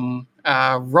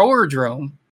 Roller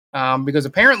Drome, because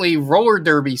apparently roller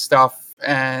derby stuff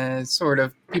and sort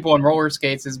of people on roller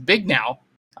skates is big now,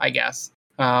 I guess,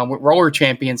 with Roller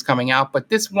Champions coming out. But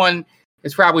this one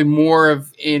is probably more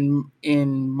of in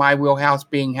my wheelhouse,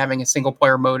 being having a single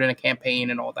player mode and a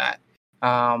campaign and all that.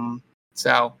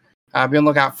 So be on the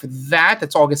lookout for that.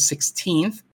 That's August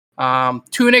 16th.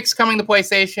 Tunic's coming to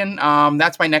PlayStation.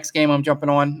 That's my next game I'm jumping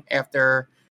on after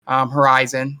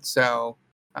Horizon. So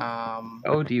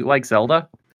do you like Zelda?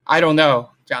 I don't know,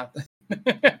 Jonathan.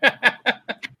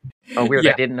 Oh, weird.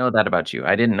 Yeah. I didn't know that about you.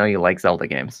 I didn't know you like Zelda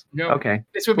games. No. Okay.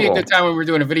 This would be a good time when we're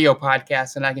doing a video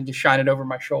podcast and I can just shine it over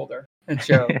my shoulder and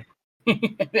show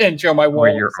and show my wall.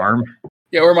 Or your arm.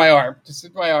 Yeah, or my arm.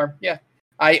 Just my arm. Yeah.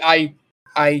 I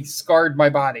scarred my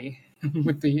body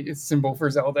with the symbol for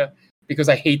Zelda because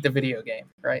I hate the video game,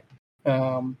 right?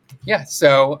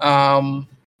 So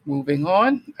moving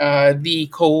on. The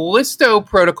Callisto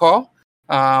Protocol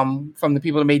from the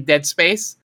people that made Dead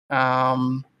Space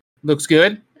looks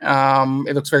good.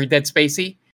 It looks very Dead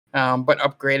Spacey. but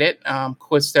upgrade it.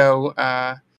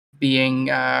 Callisto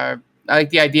being, I like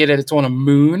the idea that it's on a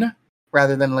moon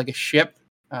rather than like a ship.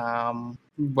 I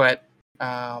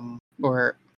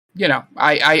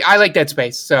like Dead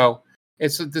Space, so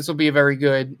this will be a very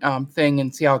good thing,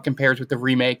 and see how it compares with the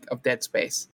remake of Dead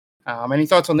Space. Any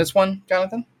thoughts on this one,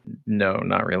 Jonathan? No,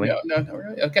 not really. No, not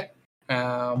really. Okay.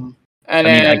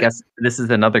 I guess this is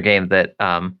another game that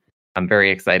I'm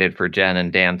very excited for Jen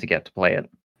and Dan to get to play it.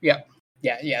 Yeah.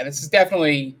 This is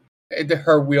definitely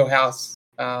her wheelhouse.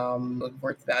 Looking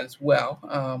forward to that as well.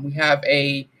 We have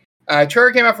a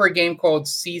trailer came out for a game called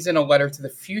Season: A Letter to the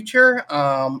Future.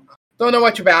 Don't know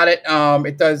much about it.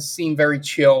 It does seem very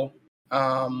chill.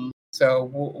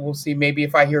 So we'll see. Maybe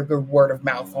if I hear a good word of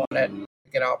mouth on it,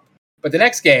 pick it up. But the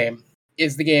next game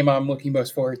is the game I'm looking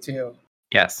most forward to.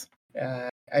 Yes.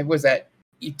 Was that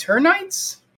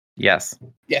Eternites? Yes.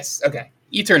 Yes. Okay.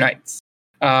 Eternites.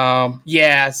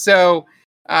 So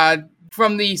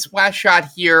from the splash shot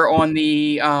here on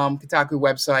the Kotaku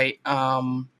website,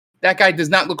 that guy does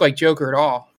not look like Joker at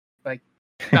all. Like,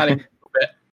 not even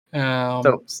a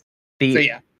little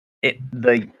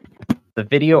bit. The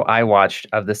video I watched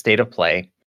of the state of play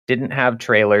didn't have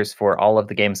trailers for all of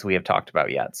the games we have talked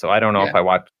about yet. So I don't know if I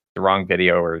watched the wrong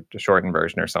video or the shortened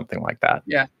version or something like that.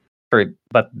 Yeah.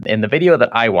 But in the video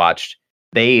that I watched,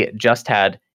 they just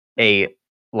had a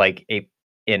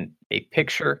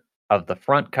picture of the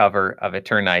front cover of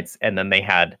Eternites, and then they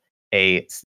had a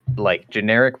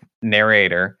generic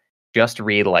narrator just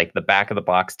read the back of the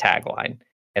box tagline,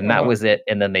 and that was it.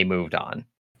 And then they moved on.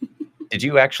 Did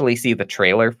you actually see the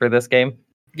trailer for this game?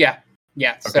 Yeah.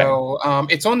 Okay. So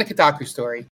it's on the Kotaku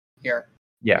story here.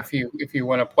 Yeah. If you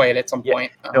want to play it at some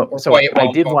point, I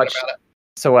did watch.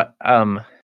 So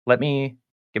let me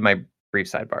give my brief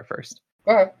sidebar first.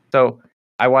 Go ahead. So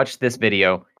I watched this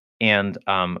video, and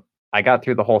I got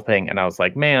through the whole thing, and I was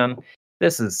like, man,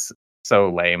 this is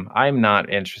so lame. I'm not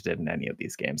interested in any of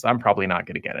these games. I'm probably not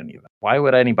going to get any of them. Why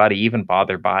would anybody even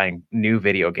bother buying new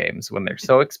video games when they're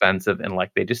so expensive and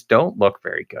they just don't look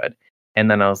very good? And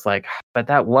then I was like, but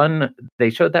they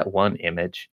showed that one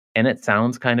image, and it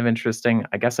sounds kind of interesting.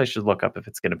 I guess I should look up if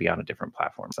it's going to be on a different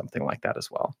platform, something like that as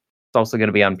well. It's also going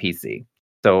to be on PC.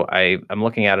 So I'm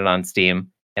looking at it on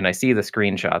Steam, and I see the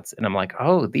screenshots, and I'm like,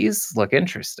 oh, these look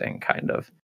interesting, kind of.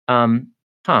 And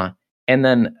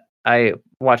then I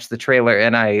watched the trailer,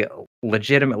 and I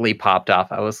legitimately popped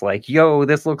off. I was like, yo,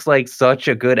 this looks like such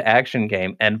a good action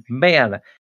game. And man,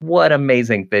 what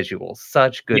amazing visuals,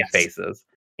 such good faces.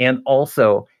 And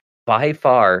also, by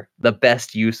far, the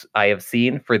best use I have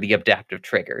seen for the adaptive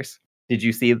triggers. Did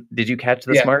you catch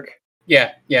this, Mark?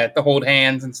 Yeah, to hold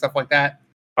hands and stuff like that.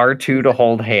 R2 to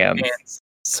hold hands.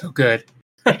 So good.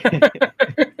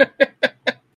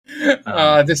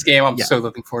 This game, I'm so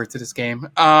looking forward to this game.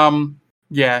 What's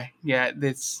it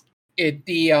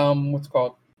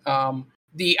called?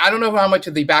 I don't know how much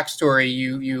of the backstory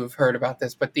you have heard about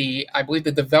this, but I believe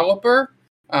the developer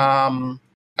of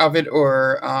it,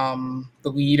 or the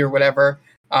lead or whatever,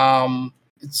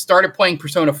 started playing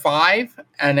Persona 5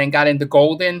 and then got into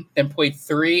Golden, then played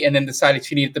 3, and then decided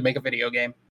she needed to make a video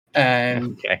game.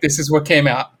 And this is what came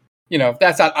out. If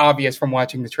that's not obvious from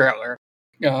watching the trailer.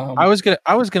 I was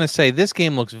gonna say this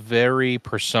game looks very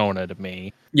Persona to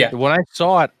me. Yeah. When I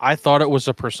saw it, I thought it was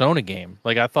a Persona game.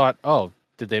 I thought, oh,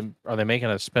 are they making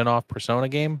a spin-off Persona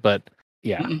game? But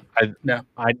yeah,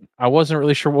 I wasn't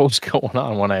really sure what was going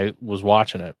on when I was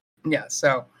watching it. Yeah,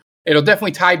 so it'll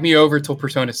definitely tide me over till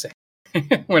Persona 6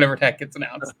 whenever that gets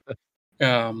announced.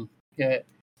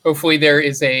 Hopefully there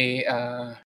is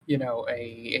a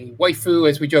waifu,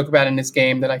 as we joke about in this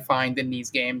game, that I find in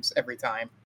these games every time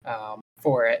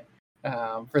for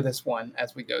this one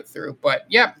as we go through. But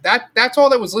yeah, that's all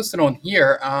that was listed on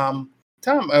here.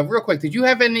 Tom, real quick, did you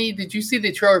see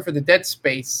the trailer for the Dead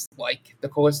Space, the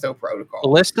Callisto Protocol?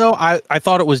 Callisto? I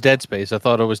thought it was Dead Space. I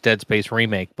thought it was Dead Space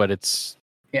remake, but it's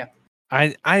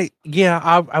I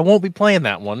won't be playing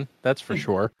that one. That's for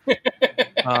sure.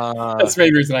 That's the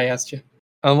main reason I asked you.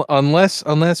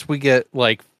 Unless we get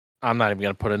I'm not even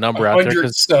going to put a number out there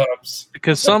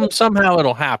because somehow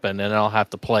it'll happen and I'll have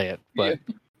to play it. But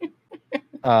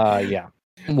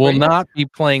we'll not be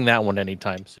playing that one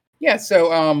anytime soon. Yeah. So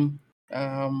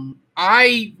when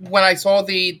I saw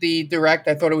the direct,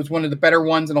 I thought it was one of the better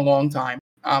ones in a long time.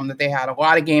 That they had a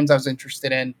lot of games I was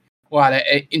interested in, a lot of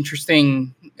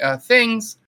interesting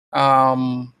things,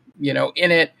 in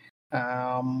it.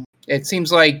 It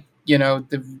seems like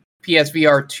the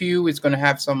PSVR 2 is going to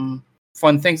have some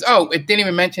fun things. Oh, it didn't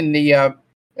even mention the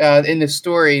in the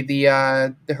story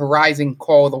the Horizon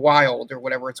Call of the Wild, or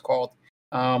whatever it's called,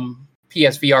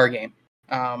 PSVR game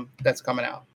that's coming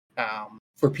out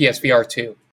for PSVR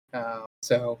 2.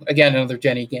 So again, another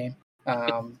Jenny game.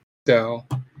 So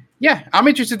yeah, I'm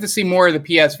interested to see more of the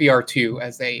PSVR 2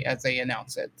 as they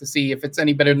announce it, to see if it's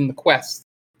any better than the Quest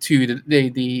 2,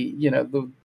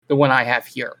 the one I have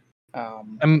here.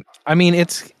 I mean,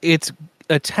 it's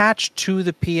attached to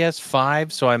the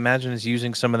PS5, so I imagine it's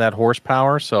using some of that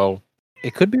horsepower. So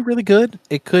it could be really good.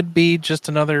 It could be just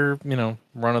another,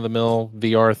 run of the mill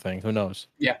VR thing. Who knows?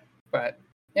 Yeah, but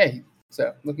yeah.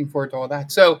 So looking forward to all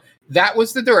that. So that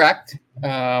was the Direct.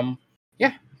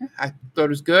 Yeah, I thought it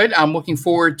was good. I'm looking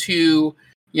forward to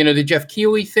the Jeff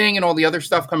Keighley thing and all the other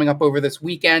stuff coming up over this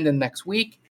weekend and next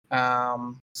week.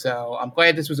 So I'm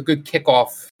glad this was a good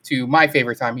kickoff to my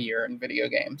favorite time of year in video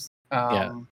games.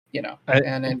 And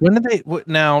then when did they?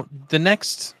 Now the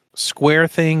next Square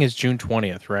thing is June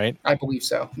 20th, right? I believe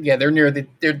so. Yeah, they're near the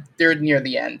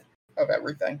end of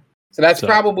everything. So that's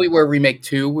probably where Remake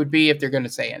 2 would be if they're going to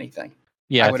say anything.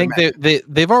 Yeah, I think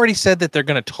they've already said that they're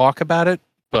going to talk about it,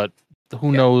 but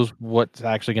who knows what's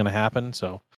actually going to happen.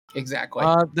 So exactly.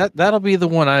 That'll be the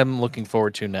one I'm looking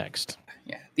forward to next.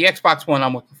 Yeah, the Xbox One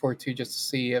I'm looking forward to, just to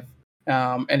see if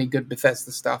any good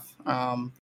Bethesda stuff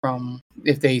from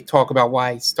if they talk about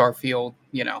why Starfield,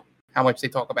 how much they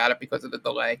talk about it because of the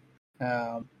delay.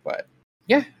 But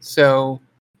yeah, so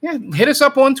yeah, hit us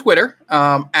up on Twitter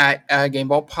at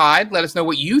Gameball Pod. Let us know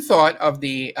what you thought of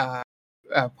the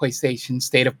PlayStation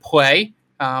State of Play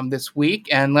this week,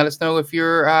 and let us know if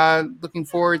you're looking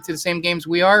forward to the same games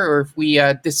we are, or if we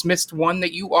dismissed one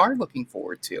that you are looking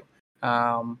forward to.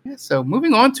 So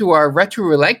moving on to our Retro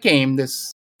Roulette game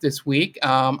this week.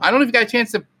 I don't know if you got a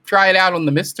chance to try it out on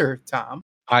the Mister, Tom.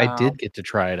 I did get to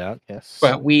try it out, yes.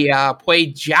 But we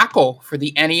played Jackal for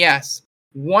the NES.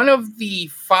 One of the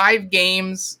 5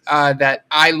 games that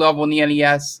I love on the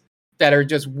NES that are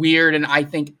just weird and I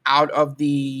think out of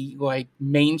the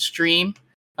mainstream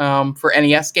for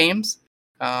NES games.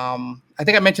 I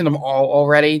think I mentioned them all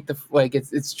already.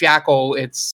 It's Jackal,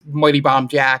 it's Mighty Bomb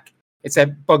Jack, it's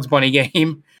that Bugs Bunny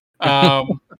game.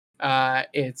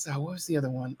 It's what was the other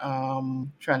one?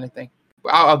 Trying to think.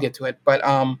 I'll get to it. But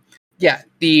yeah,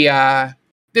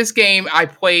 this game I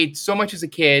played so much as a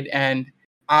kid, and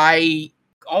I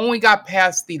only got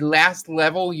past the last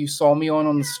level you saw me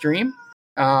on the stream,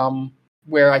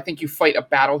 where I think you fight a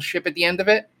battleship at the end of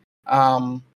it,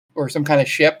 or some kind of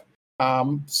ship,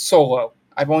 solo.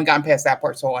 I've only gotten past that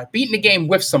part solo. I've beaten the game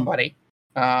with somebody.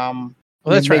 Well,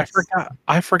 that's right.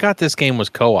 I forgot this game was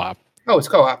co-op. Oh, it's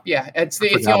co-op. Yeah, it's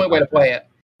the only way to play it.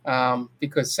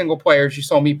 Because single players, you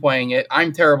saw me playing it.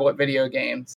 I'm terrible at video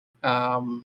games.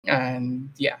 And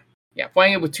yeah,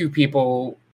 playing it with 2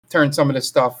 people turns some of the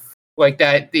stuff like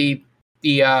that. The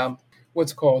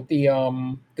what's it called?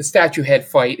 The statue head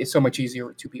fight is so much easier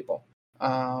with 2 people.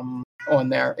 On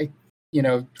there,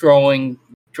 drawing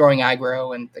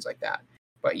aggro and things like that.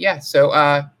 But yeah,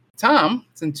 so Tom,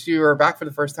 since you're back for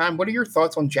the first time, what are your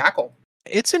thoughts on Jackal?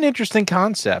 It's an interesting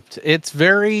concept.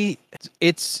 I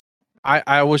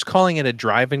was calling it a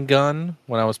drive and gun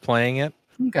when I was playing it.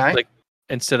 Okay.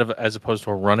 As opposed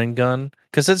to a run and gun,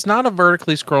 because it's not a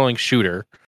vertically scrolling shooter,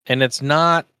 and it's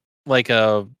not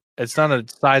a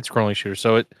side scrolling shooter.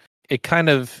 So it kind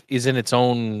of is in its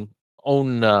own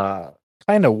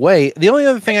kind of way. The only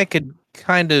other thing I could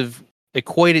kind of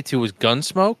equate it to was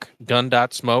Gun.Smoke.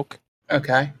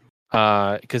 Okay.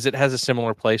 Because it has a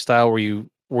similar play style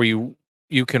where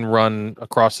you can run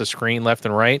across the screen left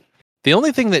and right. The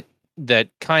only thing that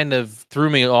kind of threw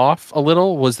me off a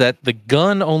little was that the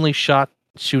gun only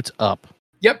shoots up.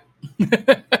 Yep.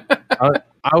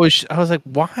 I was like,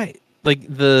 why? Like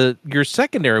your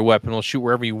secondary weapon will shoot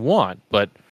wherever you want, but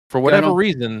for whatever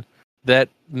reason, that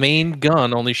main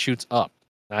gun only shoots up.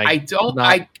 I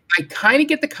kind of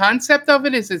get the concept of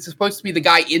it. Is it's supposed to be the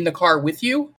guy in the car with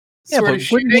you? Yeah, but he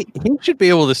should be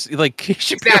able to he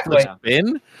should be able to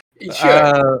spin. He should.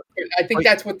 I think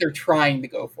that's what they're trying to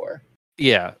go for.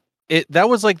 Yeah. That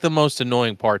was the most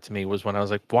annoying part to me, was when I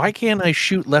was like, why can't I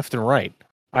shoot left and right?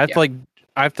 I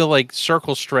have to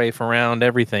circle strafe around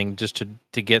everything just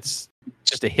to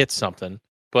hit something.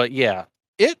 But yeah,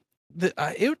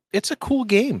 it's a cool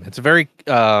game. It's a very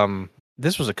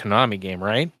this was a Konami game,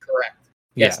 right? Correct.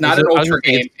 Yeah, it's not an Ultra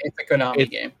game. It's a Konami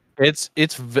game. It's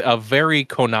a very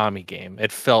Konami game.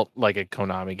 It felt like a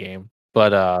Konami game,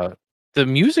 but the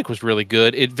music was really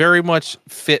good. It very much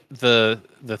fit the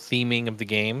theming of the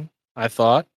game, I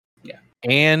thought. Yeah.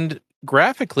 And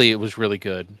graphically, it was really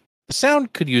good. The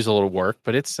sound could use a little work,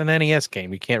 but it's an NES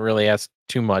game. You can't really ask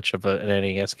too much of an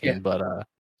NES game. Yeah. But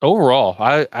overall,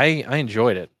 I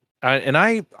enjoyed it.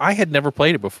 I had never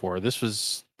played it before. This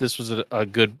was a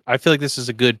good. I feel like this is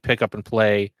a good pick up and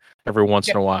play every once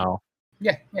in a while.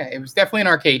 Yeah, it was definitely an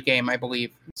arcade game, I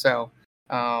believe. So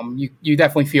you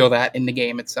definitely feel that in the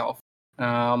game itself.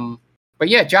 But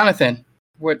yeah, Jonathan,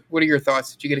 what are your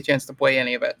thoughts? Did you get a chance to play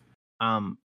any of it?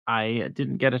 I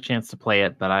didn't get a chance to play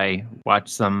it, but I watched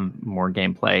some more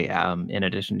gameplay in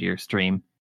addition to your stream.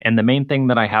 And the main thing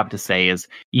that I have to say is,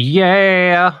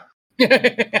 yeah.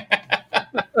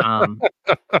 Um,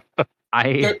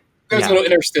 I those little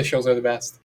interstitials are the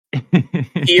best.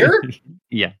 Here?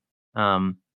 Yeah.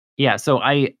 Yeah, so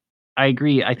I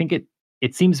agree. I think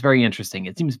it seems very interesting.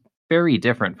 It seems very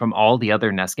different from all the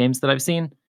other NES games that I've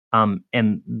seen.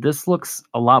 And this looks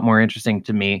a lot more interesting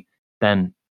to me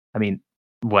than, I mean,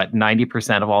 what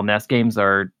 90% of all NES games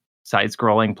are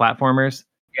side-scrolling platformers,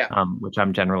 Yeah. Which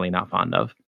I'm generally not fond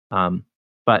of.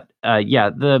 But yeah,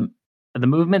 the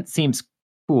movement seems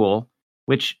cool,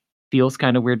 which feels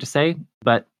kind of weird to say,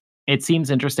 but it seems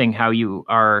interesting how you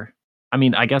are. I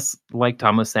mean, I guess like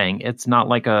Tom was saying, it's not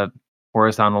like a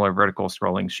horizontal or vertical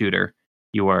scrolling shooter.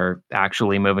 You are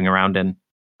actually moving around in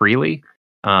freely,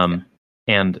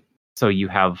 and so you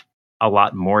have a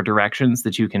lot more directions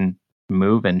that you can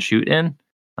move and shoot in.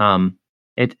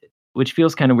 It which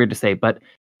feels kind of weird to say, but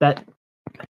that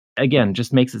again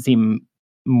just makes it seem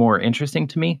more interesting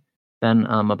to me than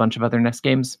a bunch of other NES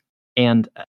games. And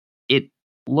it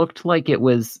looked like it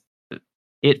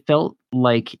felt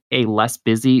like a less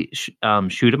busy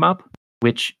shoot 'em up,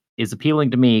 which is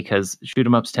appealing to me because shoot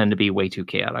 'em ups tend to be way too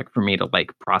chaotic for me to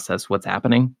like process what's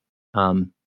happening.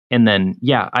 And then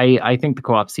yeah, I think the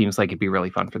co-op seems like it'd be really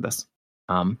fun for this.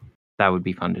 That would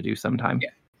be fun to do sometime.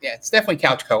 Yeah, it's definitely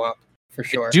couch co-op for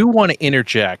sure. I do want to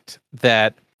interject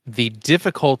that the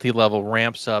difficulty level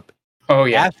ramps up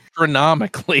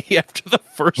astronomically after the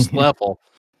first level.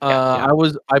 I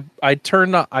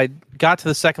got to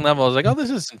the second level. I was like, oh, this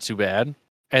isn't too bad.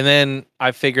 And then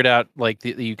I figured out like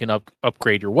that you can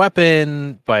upgrade your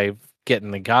weapon by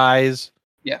getting the guys.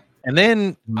 Yeah. And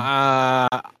then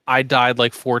I died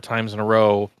like 4 times in a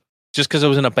row just because I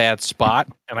was in a bad spot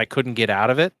and I couldn't get out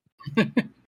of it.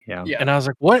 Yeah. And I was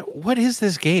like, what is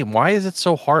this game? Why is it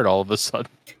so hard all of a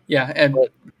sudden? Yeah, and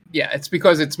it's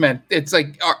because it's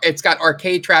like it's got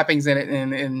arcade trappings in it,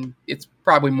 and it's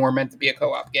probably more meant to be a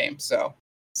co-op game. So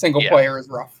single player is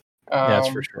rough. That's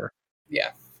for sure.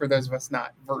 Yeah, for those of us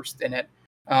not versed in it.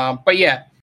 But yeah,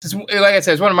 just, like I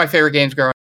said, it's one of my favorite games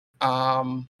growing up.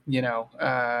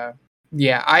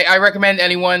 I recommend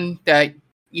anyone that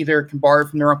either can borrow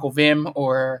from their Uncle Vim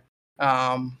or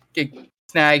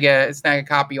snag a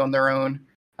copy on their own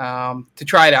to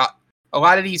try it out. A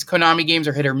lot of these Konami games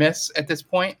are hit or miss at this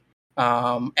point,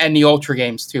 and the Ultra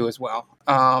games too as well.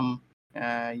 Just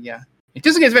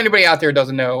in case anybody out there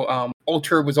doesn't know,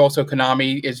 Ultra was also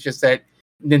Konami. It's just that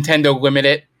Nintendo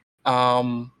limited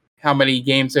how many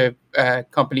games a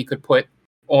company could put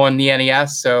on the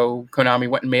NES, so Konami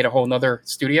went and made a whole nother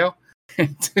studio.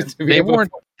 They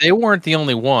weren't the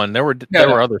only one. There were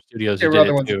other studios that did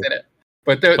it too. That did it.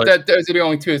 But those are the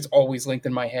only two that's always linked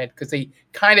in my head because they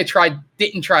kind of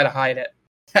didn't try to hide it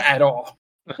at all.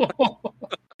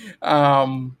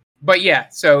 But yeah,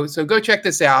 so go check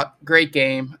this out. Great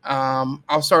game.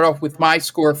 I'll start off with my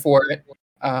score for it.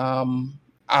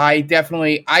 I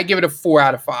give it a 4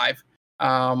 out of 5.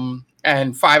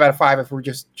 And 5 out of 5 if we're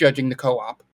just judging the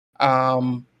co-op.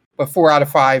 But 4 out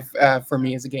of 5 for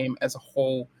me as a game as a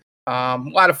whole. A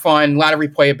lot of fun, a lot of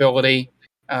replayability.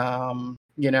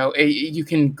 You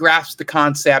can grasp the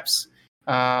concepts,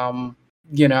 and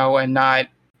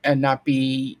not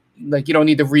be like you don't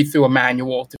need to read through a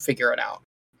manual to figure it out.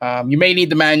 You may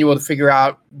need the manual to figure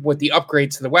out what the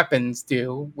upgrades to the weapons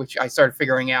do, which I started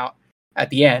figuring out at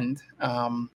the end.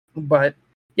 But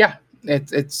yeah,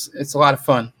 it's a lot of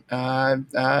fun.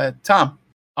 Tom,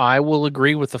 I will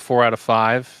agree with the 4 out of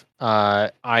 5.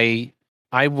 I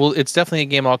will. It's definitely a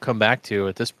game I'll come back to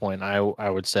at this point. I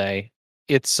would say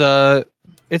it's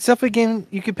definitely a game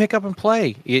you can pick up and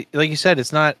play. Like you said,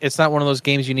 it's not one of those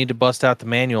games you need to bust out the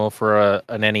manual for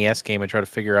an NES game and try to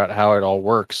figure out how it all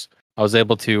works. I was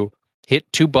able to hit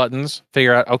 2 buttons,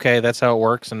 figure out, okay, that's how it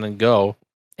works, and then go.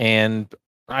 And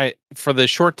for the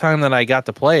short time that I got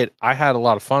to play it, I had a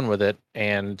lot of fun with it,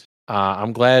 and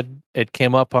I'm glad it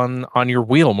came up on your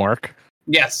wheel, Mark.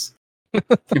 Yes,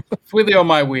 completely on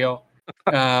my wheel.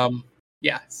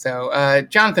 So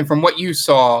Jonathan, from what you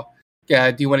saw,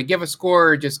 do you want to give a score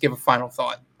or just give a final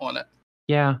thought on it?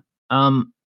 Yeah.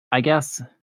 I guess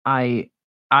I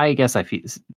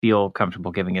feel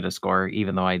comfortable giving it a score,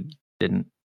 even though I didn't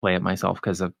play it myself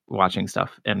because of watching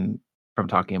stuff and from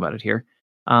talking about it here.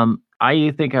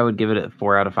 I think I would give it a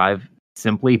 4 out of 5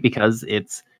 simply because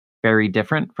it's very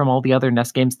different from all the other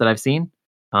NES games that I've seen.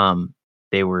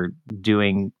 They were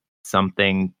doing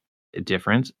something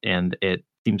different, and it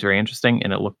seems very interesting,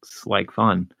 and it looks like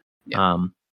fun. Yeah.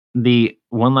 The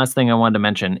one last thing I wanted to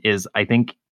mention is I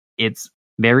think it's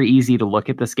very easy to look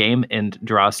at this game and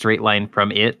draw a straight line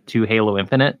from it to Halo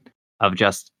Infinite of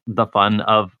just the fun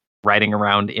of riding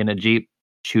around in a Jeep,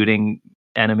 shooting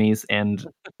enemies and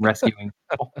rescuing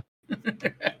people.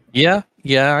 Yeah,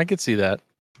 I could see that.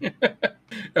 That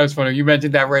was funny. You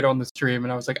mentioned that right on the stream,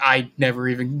 and I was like, I never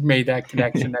even made that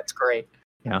connection. That's great.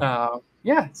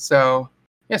 So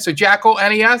Jackal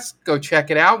NES, go check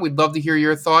it out. We'd love to hear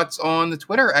your thoughts on the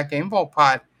Twitter at Game Vault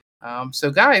Pod. So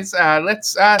guys,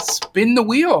 let's spin the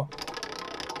wheel.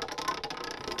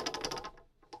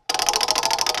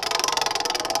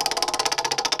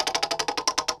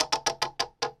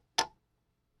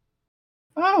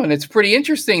 Oh, and it's pretty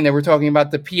interesting that we're talking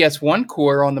about the PS1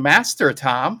 core on the Master,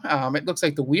 Tom. It looks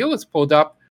like the wheel is pulled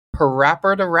up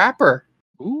Parappa the Rapper.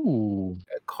 Ooh.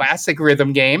 A classic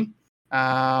rhythm game.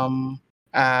 So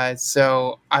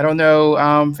I don't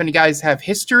know if any guys have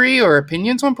history or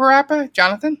opinions on Parappa.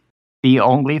 Jonathan? The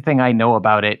only thing I know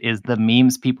about it is the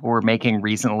memes people were making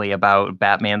recently about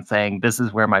Batman saying, "This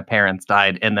is where my parents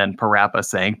died," and then Parappa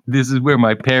saying, "This is where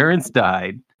my parents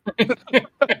died."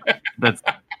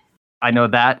 I know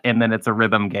that, and then it's a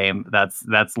rhythm game.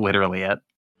 That's literally it.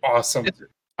 Awesome.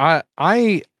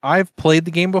 I've played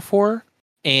the game before,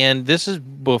 and this is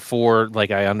before like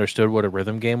I understood what a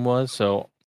rhythm game was, so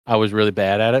I was really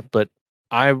bad at it. But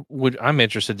I'm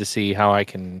interested to see if I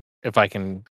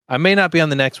can. I may not be on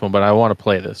the next one, but I want to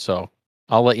play this, so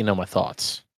I'll let you know my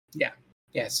thoughts. Yeah.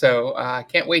 So I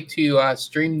can't wait to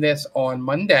stream this on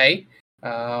Monday.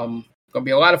 Gonna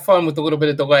be a lot of fun with a little bit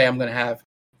of delay I'm gonna have.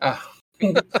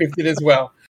 Scripted as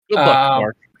well. Good luck,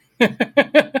 Mark.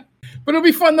 But it'll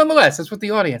be fun nonetheless. That's what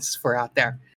the audience is for out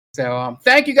there. So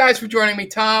thank you guys for joining me,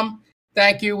 Tom.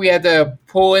 Thank you. We had to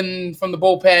pull in from the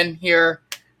bullpen here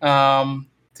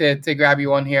to grab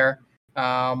you on here,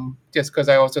 just because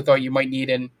I also thought you might need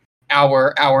an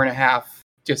hour and a half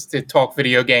just to talk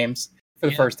video games for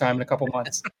the first time in a couple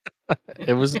months.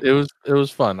 It was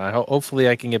fun. Hopefully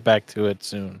I can get back to it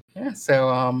soon. Yeah.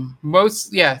 So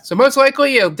most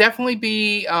likely it'll definitely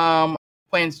be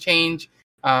plans change.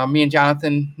 Me and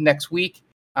Jonathan next week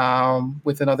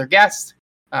with another guest.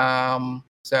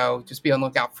 So just be on the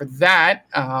lookout for that.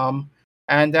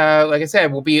 And like I said,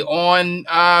 we'll be on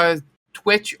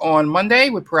Twitch on Monday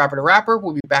with Parappa the Rapper.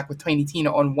 We'll be back with Tiny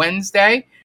Tina on Wednesday.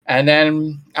 And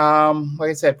then, like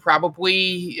I said,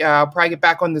 probably get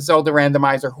back on the Zelda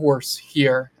randomizer horse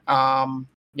here.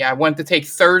 I wanted to take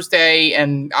Thursday,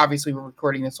 and obviously we're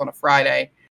recording this on a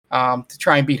Friday to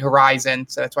try and beat Horizon.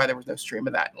 So that's why there was no stream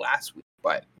of that last week.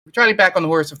 But we're trying to get back on the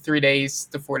horse of 3 days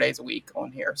to 4 days a week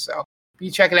on here. So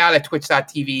you check it out at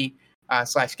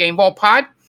twitch.tv/GameVaultPod.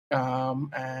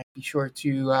 And be sure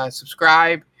to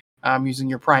subscribe using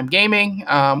your Prime Gaming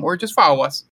or just follow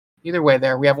us. Either way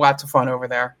there, we have lots of fun over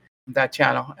there on that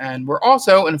channel. And we're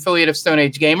also an affiliate of Stone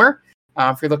Age Gamer.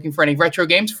 If you're looking for any retro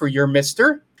games for your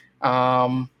Mr.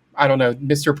 I don't know,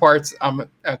 Mr. Parts.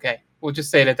 Okay, we'll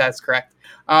just say that that's correct.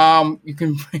 You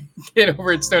can get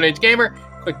over at Stone Age Gamer,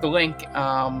 click the link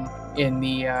in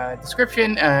the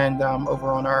description and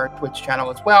over on our Twitch channel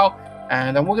as well.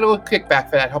 And we'll get a little kickback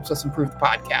for that. Helps us improve the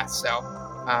podcast. So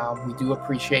we do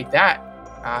appreciate that.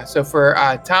 So for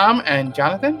Tom and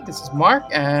Jonathan, this is Mark,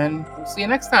 and we'll see you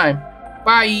next time.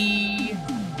 Bye.